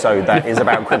Mirror episode that is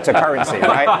about cryptocurrency,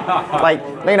 right? Like,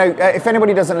 if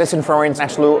anybody doesn't listen for our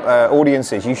international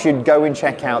audiences, you should go and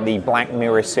check out the Black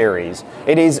Mirror series.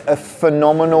 It is a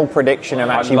phenomenal prediction of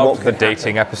actually I what loved the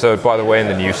dating episode, by the way, in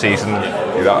the new season.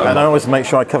 And I always make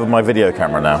sure I cover my video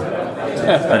camera now.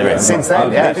 Anyway, since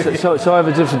then, yeah. So I have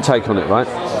a different take on it, right?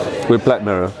 With Black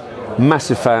Mirror,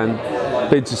 massive fan.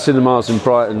 Been to cinemas in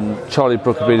Brighton. Charlie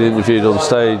Brooker been interviewed on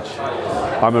stage.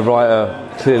 I'm a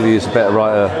writer. Clearly, he's a better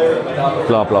writer.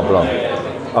 Blah blah blah.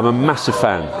 I'm a massive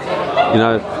fan.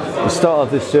 The start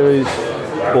of this series,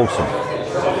 awesome.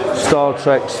 Star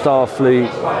Trek,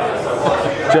 Starfleet,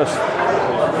 just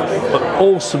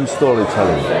awesome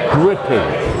storytelling,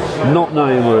 gripping, not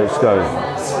knowing where it's going.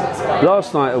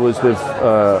 Last night I was with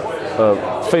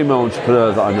a female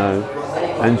entrepreneur that I know,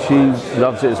 and she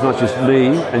loves it as much as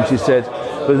me, and she said,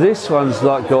 but this one's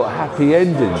like got happy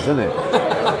endings, isn't it?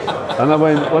 And I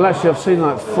went, well actually I've seen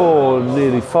like 4,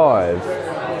 nearly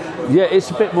 5. Yeah, it's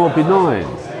a bit more benign.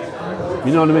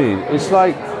 You know what I mean? It's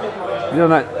like,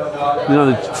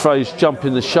 the phrase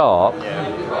jumping the shark.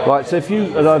 Right, so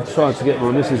and I've tried to get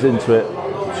my missus into it,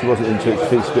 she wasn't into it, she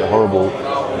thinks it's a bit horrible.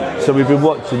 So we've been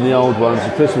watching the old ones,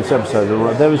 the Christmas episode,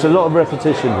 and there was a lot of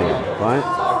repetition here, right?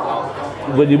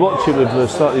 When you watch it with a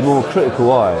slightly more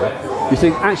critical eye, you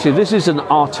think, actually, this is an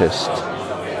artist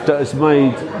that has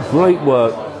made great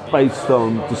work based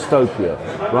on dystopia,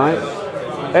 right?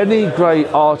 Any great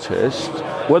artist,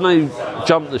 when they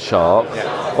jump the shark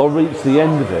or reach the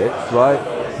end of it, right,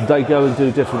 they go and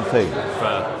do different things.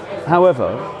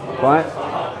 However, right,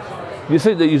 you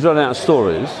think that you've run out of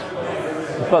stories,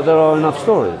 but there are enough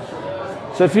stories.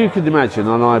 So if you could imagine,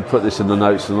 and I put this in the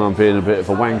notes and I'm being a bit of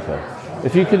a wanker,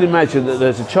 if you could imagine that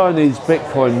there's a Chinese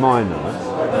Bitcoin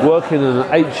miner working in an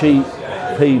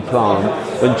HEP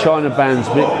plant when China bans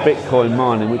Bitcoin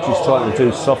mining, which he's trying to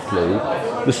do softly,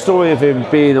 the story of him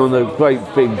being on a great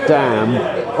big dam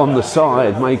on the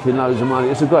side making loads of money,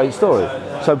 it's a great story.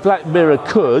 So Black Mirror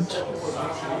could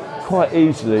quite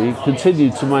easily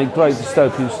continue to make great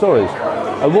dystopian stories.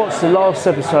 I watched the last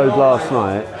episode last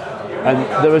night, and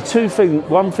there are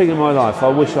one thing in my life I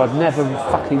wish I'd never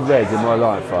fucking read in my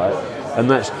life, right? And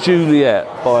that's Juliet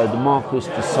by the Marquis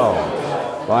de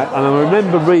Sade, right? And I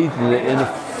remember reading it in a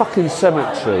fucking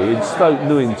cemetery in Stoke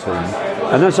Newington,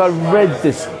 and as I read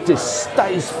this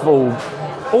distasteful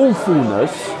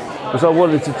awfulness, as I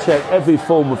wanted to check every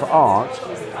form of art,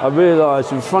 I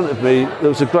realised in front of me there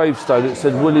was a gravestone that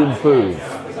said William Booth,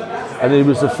 and he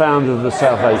was the founder of the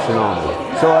Salvation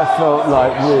Army. So I felt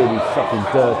like really fucking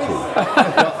dirty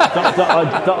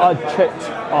that I'd checked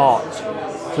art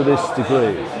to this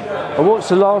degree. I watched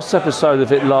the last episode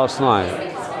of it last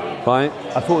night, right?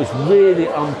 I thought it was really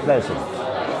unpleasant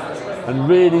and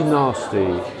really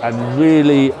nasty and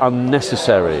really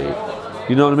unnecessary.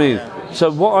 You know what I mean?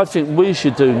 So what I think we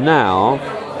should do now,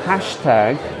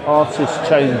 hashtag artist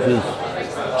changes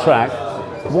track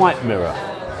White Mirror.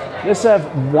 Let's have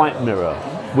White Mirror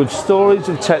with stories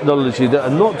of technology that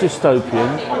are not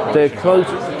dystopian, they're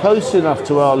close enough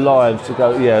to our lives to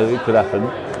go, yeah, it could happen,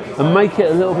 and make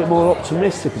it a little bit more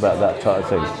optimistic about that type of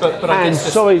thing. But I and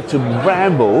guess sorry to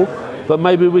ramble, but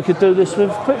maybe we could do this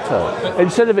with crypto.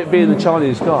 Instead of it being the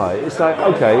Chinese guy, it's like,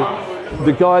 okay,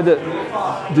 the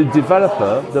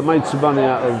developer that made some money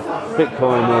out of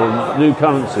Bitcoin or new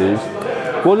currencies,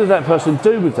 what did that person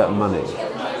do with that money?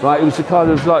 Right, it was a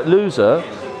kind of like loser.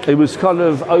 It was kind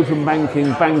of open banking,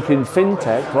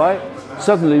 fintech, right?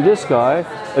 Suddenly this guy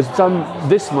has done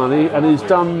this money and he's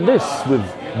done this with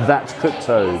that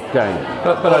crypto gain.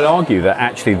 But I'd argue that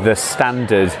actually the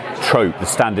standard trope, the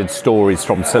standard stories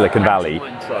from Silicon Valley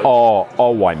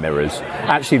are white mirrors.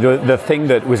 Actually, the thing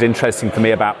that was interesting for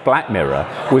me about Black Mirror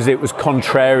was it was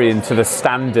contrarian to the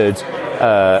standard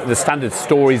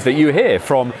stories that you hear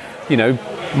from,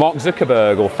 Mark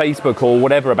Zuckerberg or Facebook or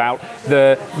whatever about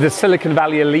the Silicon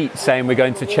Valley elite saying we're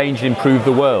going to change and improve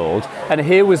the world. And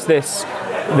here was this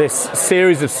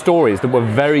series of stories that were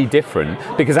very different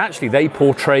because actually they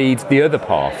portrayed the other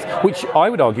path, which I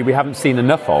would argue we haven't seen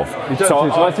enough of. So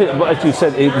I think, as you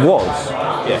said, it was.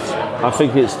 Yes. I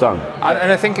think it's done.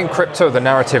 And I think in crypto the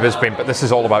narrative has been, but this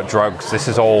is all about drugs. This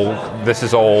is all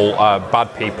bad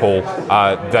people.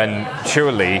 Then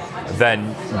surely,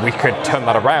 then we could turn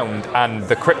that around, and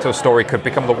the crypto story could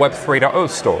become the Web 3.0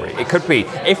 story. It could be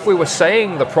if we were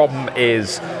saying the problem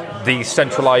is the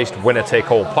centralized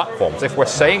winner-take-all platforms. If we're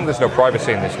saying there's no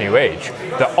privacy in this new age,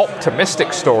 the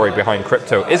optimistic story behind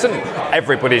crypto isn't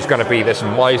everybody's going to be this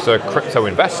miser crypto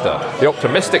investor. The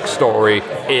optimistic story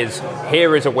is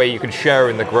here is a way you can share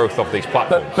in the growth of these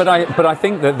platforms. But I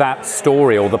think that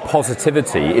story or the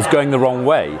positivity is going the wrong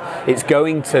way. It's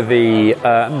going to the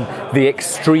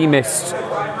extremist.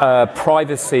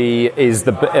 Privacy is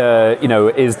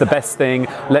the best thing.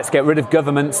 Let's get rid of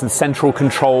governments and central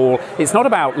control. It's not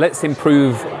about let's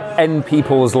end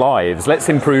people's lives. Let's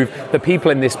improve the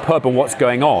people in this pub and what's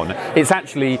going on. It's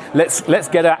actually let's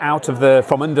get it out of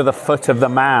from under the foot of the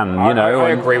man. I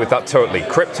agree with that totally.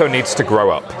 Crypto needs to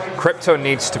grow up. Crypto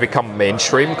needs to become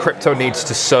mainstream. Crypto needs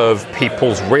to serve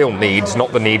people's real needs,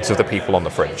 not the needs of the people on the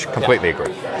fringe. Completely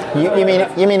agree.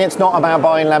 You mean it's not about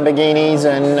buying Lamborghinis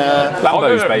and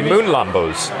Lambos, baby. Moon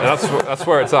Lambos. That's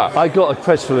where it's at. I got a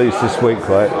press release this week,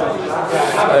 right?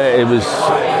 It was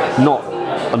not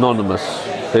anonymous.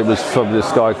 It was from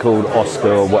this guy called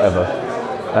Oscar or whatever,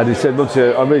 and he said, "Look,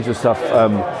 I read your stuff.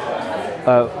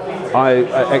 I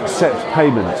accept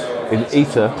payment in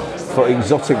Ether for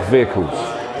exotic vehicles."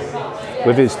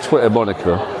 With his Twitter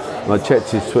moniker, and I checked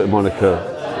his Twitter moniker.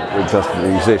 It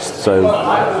doesn't exist, so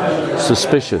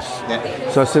suspicious.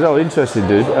 Yeah. So I said, "Oh, interesting,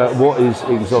 dude. What is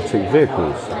exotic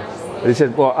vehicles?" And he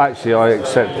said, "Well, actually, I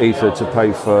accept Ether to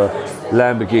pay for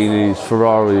Lamborghinis,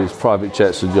 Ferraris, private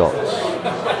jets, and yachts."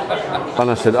 And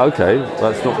I said, "Okay,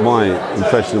 that's not my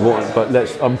impression of what, but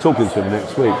I'm talking to him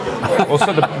next week." Well,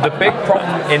 so the big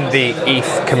problem in the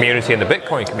ETH community and the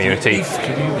Bitcoin community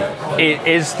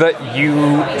is that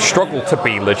you struggle to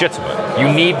be legitimate.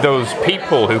 You need those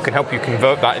people who can help you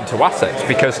convert that into assets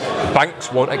because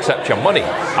banks won't accept your money.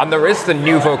 And there is the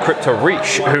Nouveau Crypto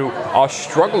Reach who are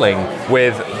struggling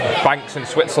with banks in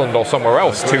Switzerland or somewhere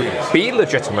else to be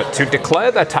legitimate, to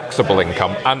declare their taxable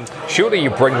income, and surely you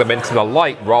bring them into the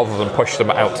light rather than push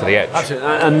them out to the edge. Absolutely.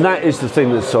 And that is the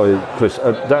thing that's, sorry, Chris,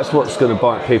 that's what's going to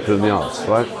bite people in the arse,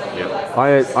 right? Yeah.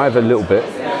 I have a little bit,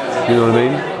 you know what I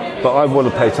mean? But I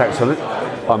want to pay tax on it.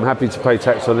 I'm happy to pay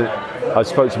tax on it. I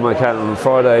spoke to my accountant on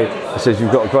Friday. He says,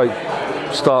 "You've got a great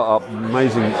start-up,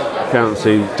 amazing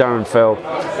accountancy, Darren Fell,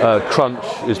 Crunch,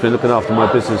 who's been looking after my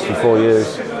business for 4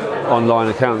 years, online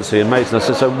accountancy, amazing." I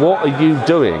said, "So what are you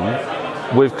doing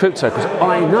with crypto?" Because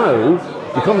I know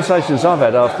the conversations I've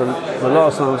had after the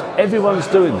last time was everyone's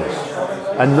doing this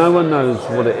and no one knows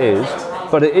what it is,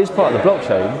 but it is part of the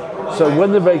blockchain. So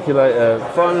when the regulator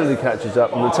finally catches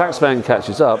up and the tax man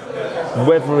catches up,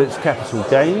 whether it's capital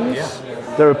gains,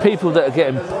 there are people that are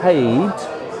getting paid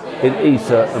in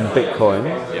Ether and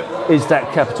Bitcoin. Is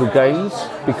that capital gains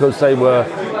because they were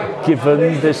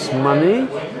given this money?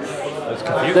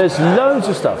 There's loads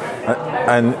of stuff.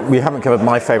 And we haven't covered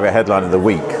my favourite headline of the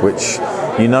week, which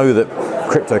that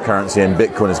cryptocurrency and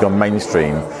Bitcoin has gone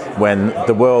mainstream when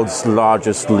the world's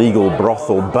largest legal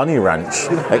brothel, Bunny Ranch,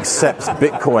 accepts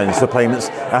Bitcoins for payments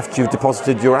after you've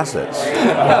deposited your assets.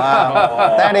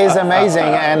 Wow, that is amazing.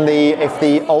 And if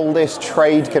the oldest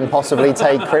trade can possibly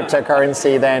take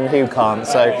cryptocurrency, then who can't?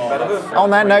 So on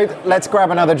that note, let's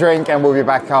grab another drink and we'll be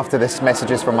back after this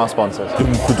messages from our sponsors.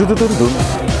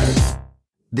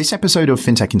 This episode of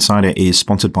FinTech Insider is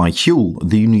sponsored by Huel,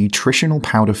 the nutritional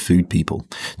powder food people.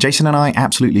 Jason and I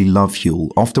absolutely love Huel.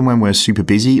 Often when we're super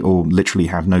busy or literally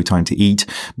have no time to eat,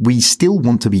 we still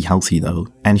want to be healthy though,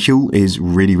 and Huel is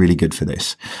really, really good for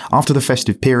this. After the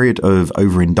festive period of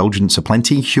overindulgence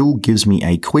aplenty, Huel gives me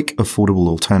a quick, affordable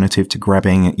alternative to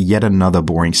grabbing yet another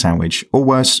boring sandwich, or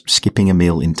worse, skipping a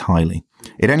meal entirely.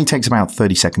 It only takes about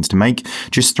 30 seconds to make.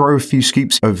 Just throw a few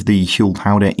scoops of the Huel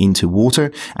powder into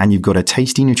water and you've got a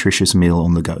tasty, nutritious meal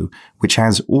on the go, which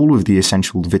has all of the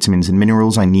essential vitamins and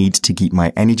minerals I need to keep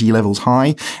my energy levels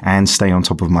high and stay on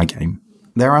top of my game.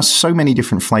 There are so many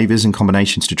different flavors and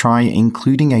combinations to try,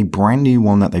 including a brand new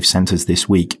one that they've sent us this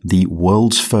week, the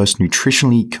world's first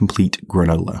nutritionally complete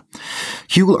granola.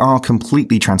 Huel are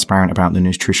completely transparent about the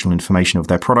nutritional information of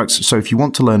their products, so if you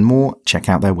want to learn more, check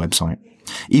out their website.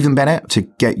 Even better, to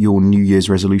get your New Year's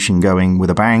resolution going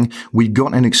with a bang, we've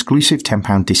got an exclusive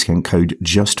 £10 discount code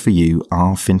just for you,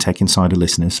 our FinTech Insider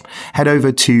listeners. Head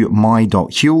over to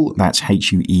my.huel, that's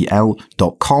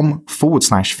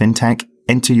huel.com/fintech,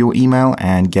 enter your email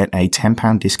and get a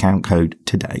 £10 discount code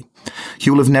today.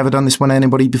 Huel have never done this one to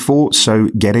anybody before, so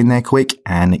get in there quick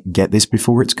and get this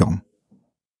before it's gone.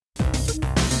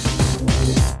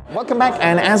 Welcome back,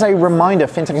 and as a reminder,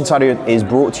 FinTech Insider is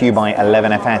brought to you by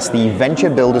 11FS, the venture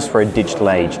builders for a digital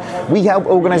age. We help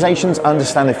organizations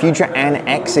understand the future and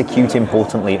execute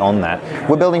importantly on that.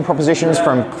 We're building propositions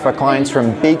for clients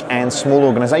from big and small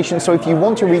organizations, so if you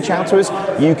want to reach out to us,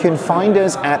 you can find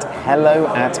us at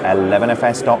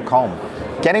hello@11fs.com.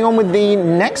 Getting on with the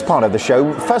next part of the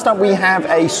show, first up we have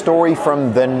a story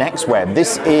from The Next Web.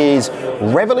 This is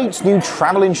Revolut's new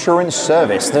travel insurance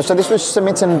service. So this was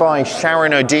submitted by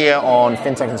Sharon O'Dear on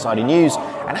FinTech Insider News,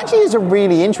 and actually is a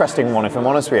really interesting one if I'm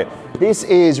honest with you. This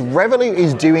is Revolut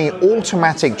is doing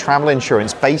automatic travel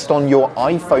insurance based on your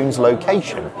iPhone's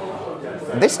location.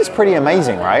 This is pretty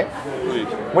amazing, right?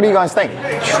 What do you guys think?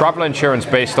 Travel insurance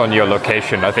based on your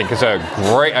location, I think, is a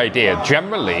great idea.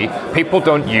 Generally, people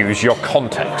don't use your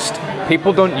context.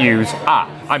 People don't use,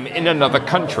 I'm in another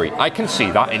country. I can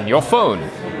see that in your phone.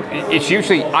 It's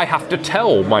usually, I have to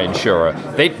tell my insurer.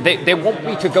 They want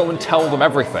me to go and tell them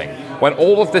everything, when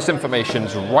all of this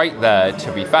information's right there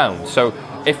to be found. So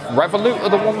if Revolut are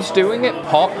the ones doing it,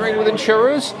 partnering with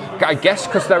insurers, I guess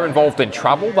because they're involved in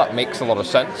travel, that makes a lot of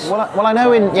sense. Well, I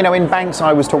know in banks,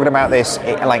 I was talking about this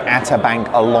like at a bank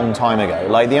a long time ago.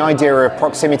 Like the idea of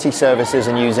proximity services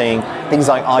and using things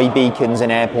like iBeacons in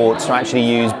airports to actually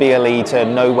use BLE to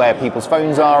know where people's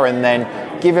phones are and then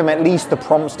give them at least the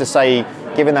prompts to say,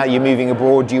 given that you're moving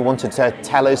abroad, do you want to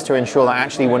tell us to ensure that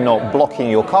actually we're not blocking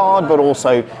your card, but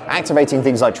also activating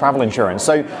things like travel insurance.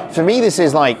 So for me, this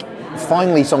is like,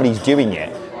 finally somebody's doing it.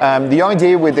 The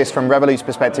idea with this from Revolut's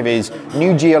perspective is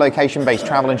new geolocation-based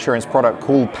travel insurance product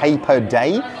called Pay Per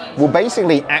Day will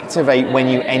basically activate when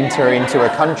you enter into a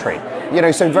country.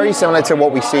 So very similar to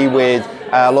what we see with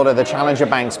a lot of the challenger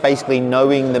banks, basically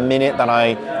knowing the minute that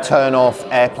I turn off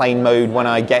airplane mode when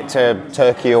I get to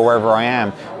Turkey or wherever I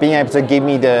am, being able to give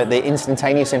me the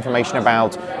instantaneous information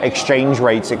about exchange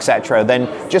rates, etc. Then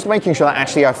just making sure that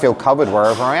actually I feel covered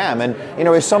wherever I am. And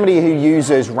as somebody who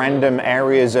uses random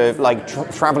areas of like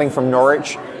traveling from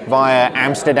Norwich via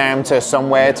Amsterdam to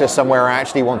somewhere I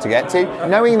actually want to get to,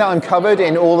 knowing that I'm covered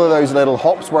in all of those little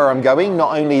hops where I'm going,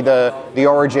 not only the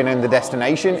origin and the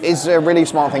destination, is a really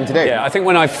smart thing to do. Yeah, I think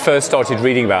when I first started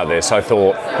reading about this, I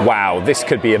thought, wow, this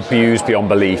could be abused beyond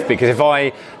belief, because if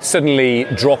I suddenly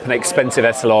drop an expensive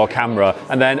SLR camera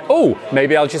and then,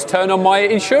 maybe I'll just turn on my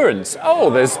insurance.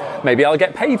 Maybe I'll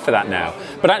get paid for that now.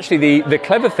 But actually the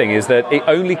clever thing is that it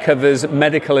only covers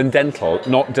medical and dental,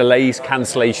 not delays,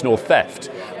 cancellation or theft,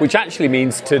 which actually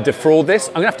means to defraud this,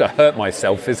 I'm going to have to hurt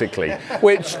myself physically,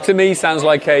 which to me sounds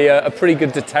like a pretty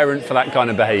good deterrent for that kind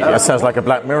of behaviour. That sounds like a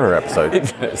Black Mirror episode.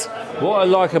 It does. What I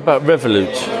like about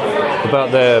Revolut,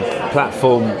 about their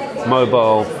platform,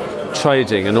 mobile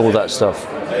trading and all that stuff,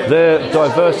 they're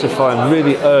diversifying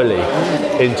really early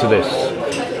into this.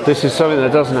 This is something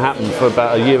that doesn't happen for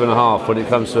about a year and a half when it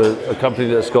comes to a company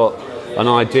that's got an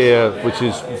idea, which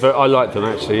is, I like them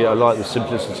actually, I like the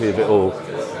simplicity of it all.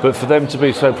 But for them to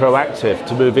be so proactive,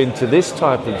 to move into this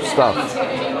type of stuff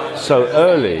so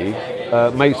early,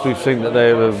 makes me think that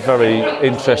they're a very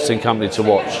interesting company to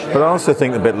watch. But I also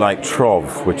think a bit like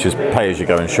Trov, which is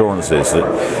pay-as-you-go insurances, that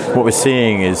what we're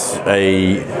seeing is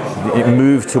a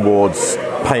move towards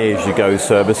pay-as-you-go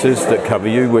services that cover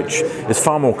you, which is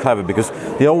far more clever, because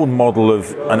the old model of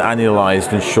an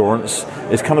annualized insurance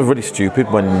is kind of really stupid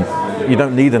when you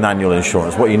don't need an annual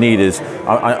insurance. What you need is,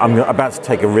 I'm about to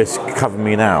take a risk, cover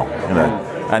me now,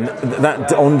 And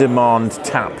that on-demand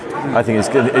tap, I think,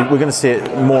 we're going to see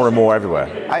it more and more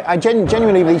everywhere. I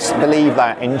genuinely believe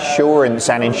that insurance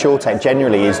and insurtech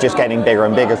generally is just getting bigger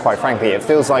and bigger, quite frankly. It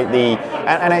feels like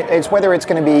it's whether it's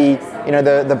going to be,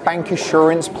 the bank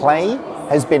assurance play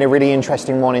has been a really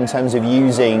interesting one in terms of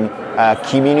using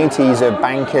communities of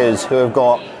bankers who have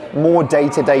got more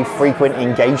day-to-day frequent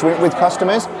engagement with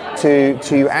customers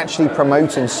to actually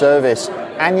promote and service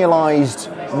annualized,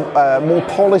 more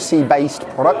policy-based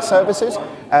product services.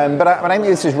 But I think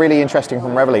this is really interesting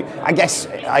from Revolut. I guess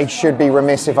I should be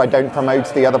remiss if I don't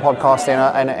promote the other podcasts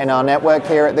in our network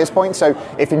here at this point. So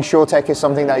if InsurTech is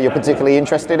something that you're particularly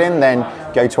interested in, then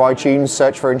go to iTunes,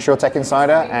 search for InsurTech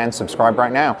Insider, and subscribe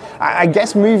right now. I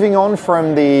guess moving on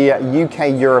from the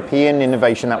UK European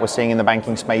innovation that we're seeing in the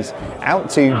banking space out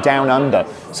to down under.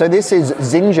 So this is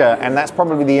Zinja, and that's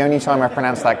probably the only time I've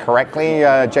pronounced that correctly.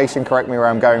 Jason, correct me where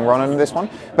I'm going wrong on this one.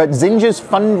 But Zinja's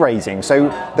fundraising. So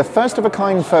the first of a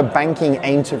kind for banking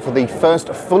aimed for the first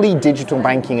fully digital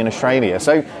banking in Australia.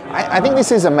 So I think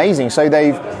this is amazing. So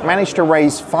they've managed to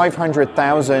raise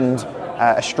 500,000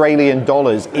 Australian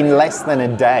dollars in less than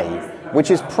a day,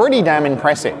 which is pretty damn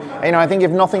impressive. I think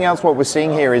if nothing else, what we're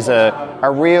seeing here is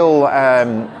a real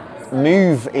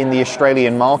move in the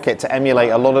Australian market to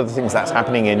emulate a lot of the things that's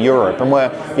happening in Europe. And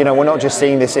we're not just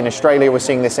seeing this in Australia, we're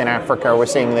seeing this in Africa, we're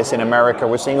seeing this in America,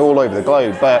 we're seeing all over the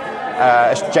globe. But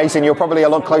Jason, you're probably a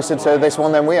lot closer to this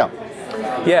one than we are.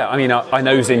 Yeah, I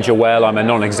know Zinja well. I'm a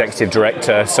non-executive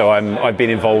director, so I've been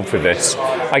involved with this.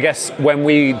 I guess when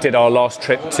we did our last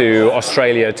trip to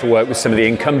Australia to work with some of the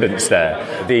incumbents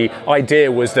there, the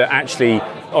idea was that actually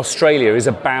Australia is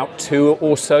about 2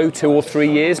 or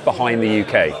 3 years behind the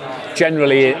UK,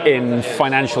 generally in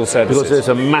financial services. Because there's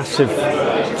a massive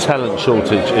talent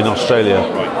shortage in Australia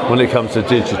when it comes to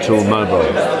digital mobile.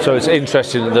 So it's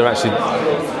interesting that they're actually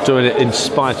doing it in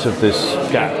spite of this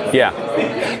gap. Yeah.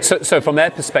 So from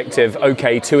their perspective,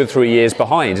 2 or 3 years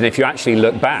behind. And if you actually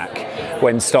look back,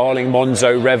 when Starling,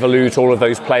 Monzo, Revolut, all of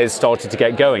those players started to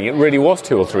get going, it really was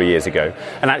 2 or 3 years ago.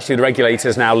 And actually the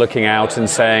regulator's now looking out and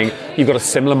saying, you've got a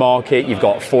similar market, you've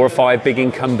got 4 or 5 big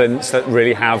incumbents that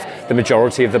really have the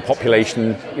majority of the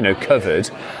population, covered.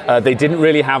 They didn't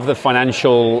really have the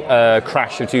financial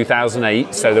crash of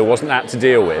 2008, so there wasn't that to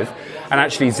deal with. And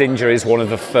actually Zinja is one of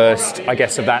the first, I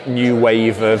guess, of that new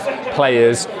wave of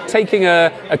players taking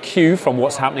a cue from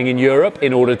what's happening in Europe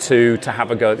in order to have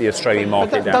a go at the Australian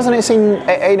market. Doesn't it seem,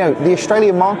 the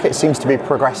Australian market seems to be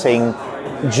progressing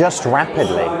just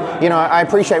rapidly. I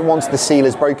appreciate once the seal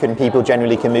is broken, people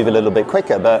generally can move a little bit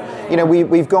quicker, but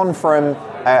we've gone from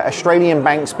Australian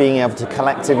banks being able to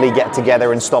collectively get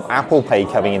together and stop Apple Pay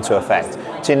coming into effect,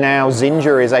 to now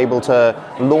Zinja is able to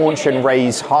launch and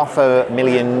raise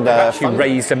 $500,000. Actually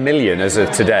raised $1 million as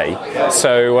of today.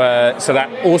 So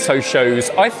that also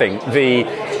shows, I think, the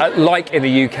like in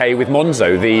the UK with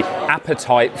Monzo, the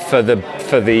appetite for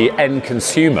the end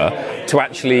consumer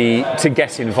to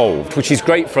get involved, which is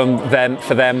great for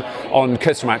them on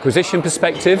customer acquisition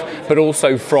perspective, but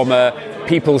also from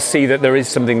people see that there is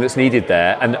something that's needed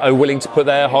there and are willing to put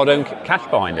their hard-earned cash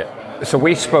behind it. So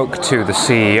we spoke to the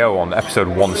CEO on episode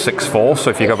 164. So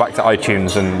if you go back to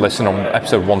iTunes and listen on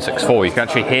episode 164, you can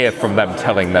actually hear from them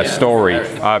telling their story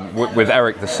with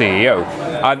Eric, the CEO.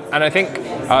 And I think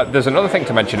there's another thing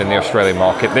to mention in the Australian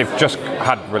market. They've just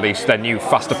had released their new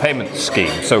faster payment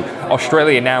scheme. So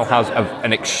Australia now has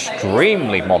an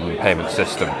extremely modern payment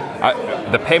system.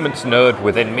 The payments nerd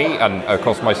within me, and of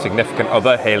course my significant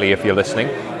other, Haley, if you're listening,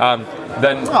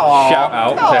 then shout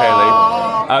out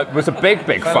to Haley. Was a big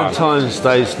fan. Valentine's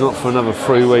Day's not for another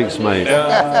 3 weeks, mate.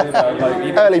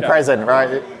 Early present,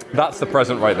 right? That's the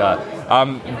present right there.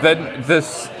 Then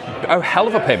there's a hell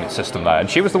of a payment system there, and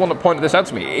she was the one that pointed this out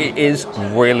to me. It is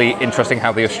really interesting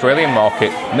how the Australian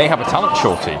market may have a talent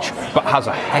shortage, but has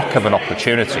a heck of an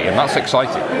opportunity, and that's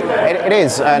exciting. It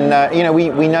is, and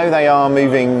we know they are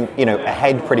moving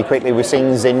ahead pretty quickly. We're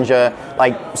seeing Zinja,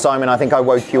 like Simon, I think I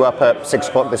woke you up at 6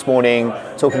 o'clock this morning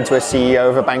talking to a CEO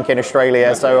of a bank in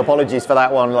Australia, so apologies for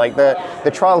that one. Like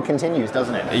the trial continues,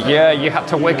 doesn't it? Yeah, you had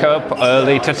to wake up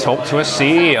early to talk to a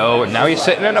CEO, and now you're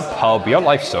sitting in a pub. Your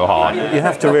life's so hard. You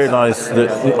have to realise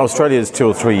that Australia is 2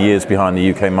 or 3 years behind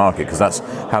the UK market, because that's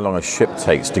how long a ship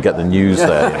takes to get the news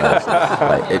there.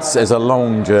 It's a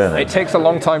long journey. It takes a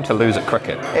long time to lose at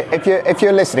cricket. If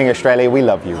you're listening, Australia, we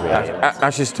love you. Really.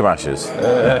 Ashes to ashes.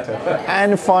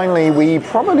 And finally, we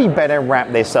probably better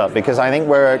wrap this up, because I think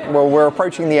we're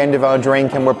approaching the end of our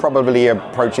drink, and we're probably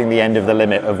approaching the end of the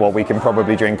limit of what we can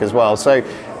probably drink as well. So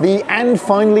and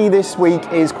finally this week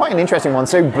is quite an interesting one.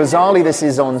 So bizarrely, this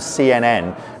is on CA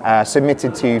CNN,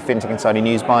 submitted to FinTech Insider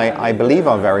News by, I believe,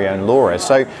 our very own Laura.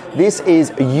 So this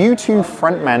is U2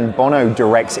 frontman Bono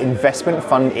directs investment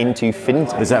fund into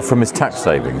FinTech. Is that from his tax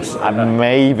savings?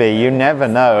 Maybe, you never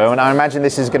know. And I imagine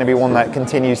this is going to be one that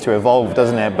continues to evolve,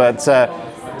 doesn't it? But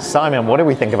Simon, what do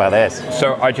we think about this?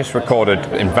 So I just recorded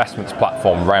investments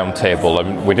platform roundtable,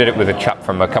 and we did it with a chap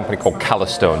from a company called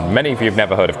Calastone. Many of you have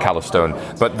never heard of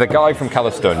Calastone, but the guy from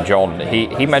Calastone, John,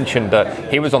 he mentioned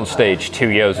that he was on stage 2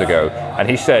 years ago, and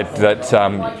he said that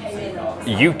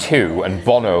U2 and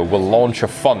Bono will launch a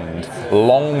fund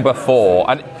long before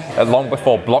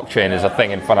blockchain is a thing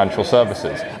in financial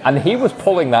services. And he was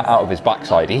pulling that out of his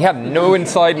backside. He had no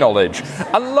inside knowledge.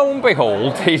 And lo and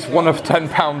behold, he's won a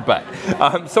 £10 bet.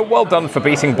 So well done for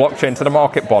beating blockchain to the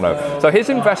market, Bono. So his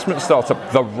investment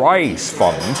startup, the Rise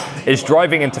Fund, is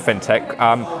driving into fintech.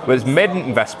 Was made an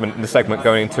investment in the segment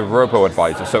going into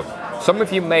robo-advisor. So some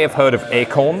of you may have heard of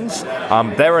Acorns.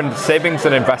 They're in savings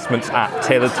and investments app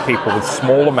tailored to people with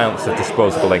small amounts of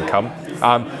disposable income.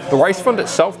 The Rise Fund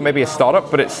itself may be a startup,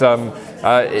 but it's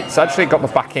actually got the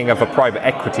backing of a private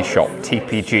equity shop,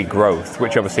 TPG Growth,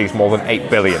 which oversees more than 8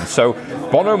 billion. So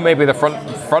Bono may be the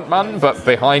front man, but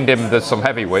behind him there's some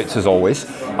heavyweights as always.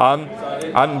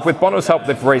 And with Bono's help,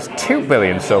 they've raised 2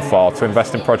 billion so far to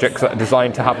invest in projects that are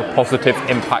designed to have a positive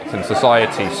impact in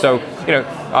society. So,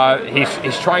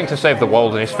 he's trying to save the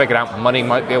world, and he's figured out money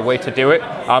might be a way to do it.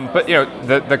 But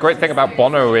the great thing about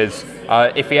Bono is,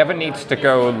 if he ever needs to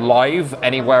go live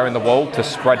anywhere in the world to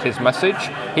spread his message,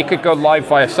 he could go live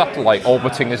via satellite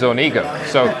orbiting his own ego.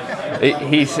 So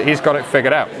he's got it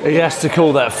figured out. He has to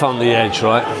call that fun the edge,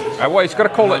 right? Well, he's got to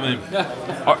call it.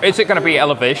 Is it going to be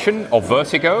elevation or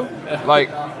vertigo?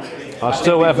 I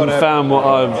still haven't found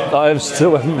I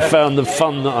still haven't found the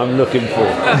fun that I'm looking for.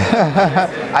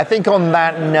 I think on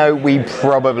that note, we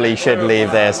probably should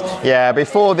leave this. Yeah,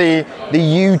 before the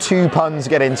U2 puns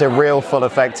get into real full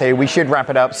effect here, we should wrap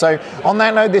it up. So on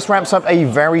that note, this wraps up a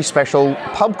very special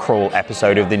pub crawl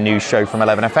episode of the news show from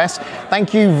 11FS.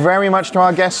 Thank you very much to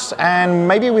our guests, and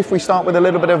maybe if we start with a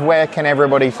little bit of where can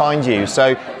everybody find you.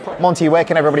 So Monty, where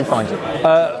can everybody find you?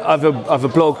 I've a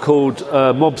blog called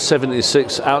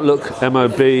Mob76 Outlook.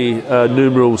 MOB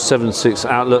numeral 76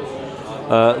 Outlook.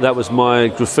 That was my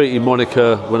graffiti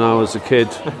moniker when I was a kid.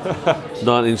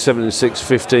 1976,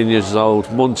 15 years old.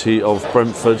 Monty of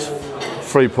Brentford.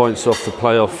 3 points off the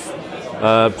playoff.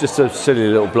 Just a silly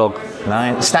little blog.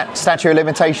 Nice. Statute of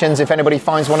limitations. If anybody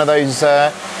finds one of those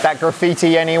that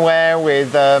graffiti anywhere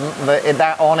with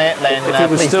that on it, then if it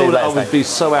was please still do there, let us I would know. be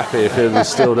so happy if it was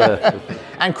still there.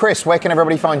 And Chris, where can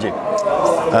everybody find you?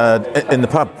 In the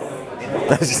pub.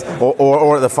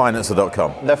 or at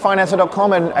thefinancer.com.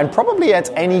 Thefinancer.com and probably at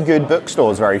any good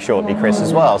bookstores very shortly, Chris,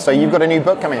 as well. So you've got a new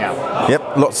book coming out.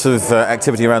 Yep, lots of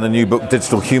activity around the new book,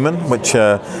 Digital Human, which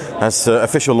has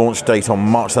official launch date on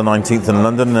March the 19th in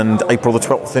London and April the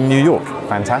 12th in New York.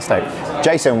 Fantastic.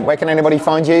 Jason, where can anybody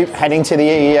find you? Heading to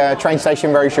the train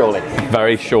station very shortly.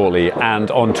 Very shortly,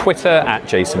 and on Twitter at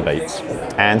Jason Bates.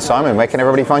 And Simon, where can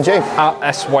everybody find you?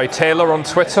 At SY Taylor on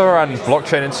Twitter and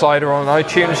Blockchain Insider on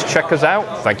iTunes. Check us out.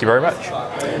 Thank you very much.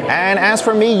 And as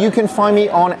for me, you can find me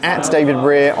on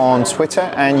 @DavidBreer on Twitter,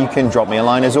 and you can drop me a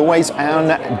line as always on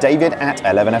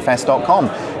david@11fs.com.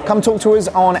 Come talk to us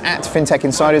on @FinTech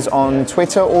Insiders on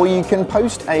Twitter, or you can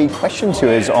post a question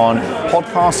to us on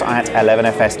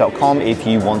podcasts@11fs.com if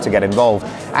you want to get involved.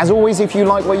 As always, if you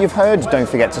like what you've heard, don't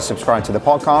forget to subscribe to the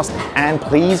podcast, and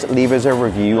please leave us a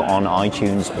review on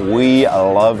iTunes. We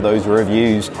love those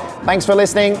reviews. Thanks for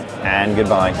listening, and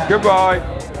goodbye. Goodbye.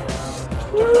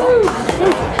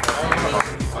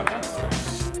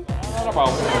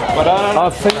 I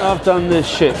think I've done this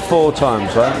shit 4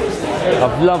 times, right?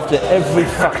 I've loved it every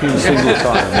fucking single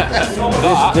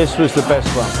time. This was the best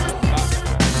one.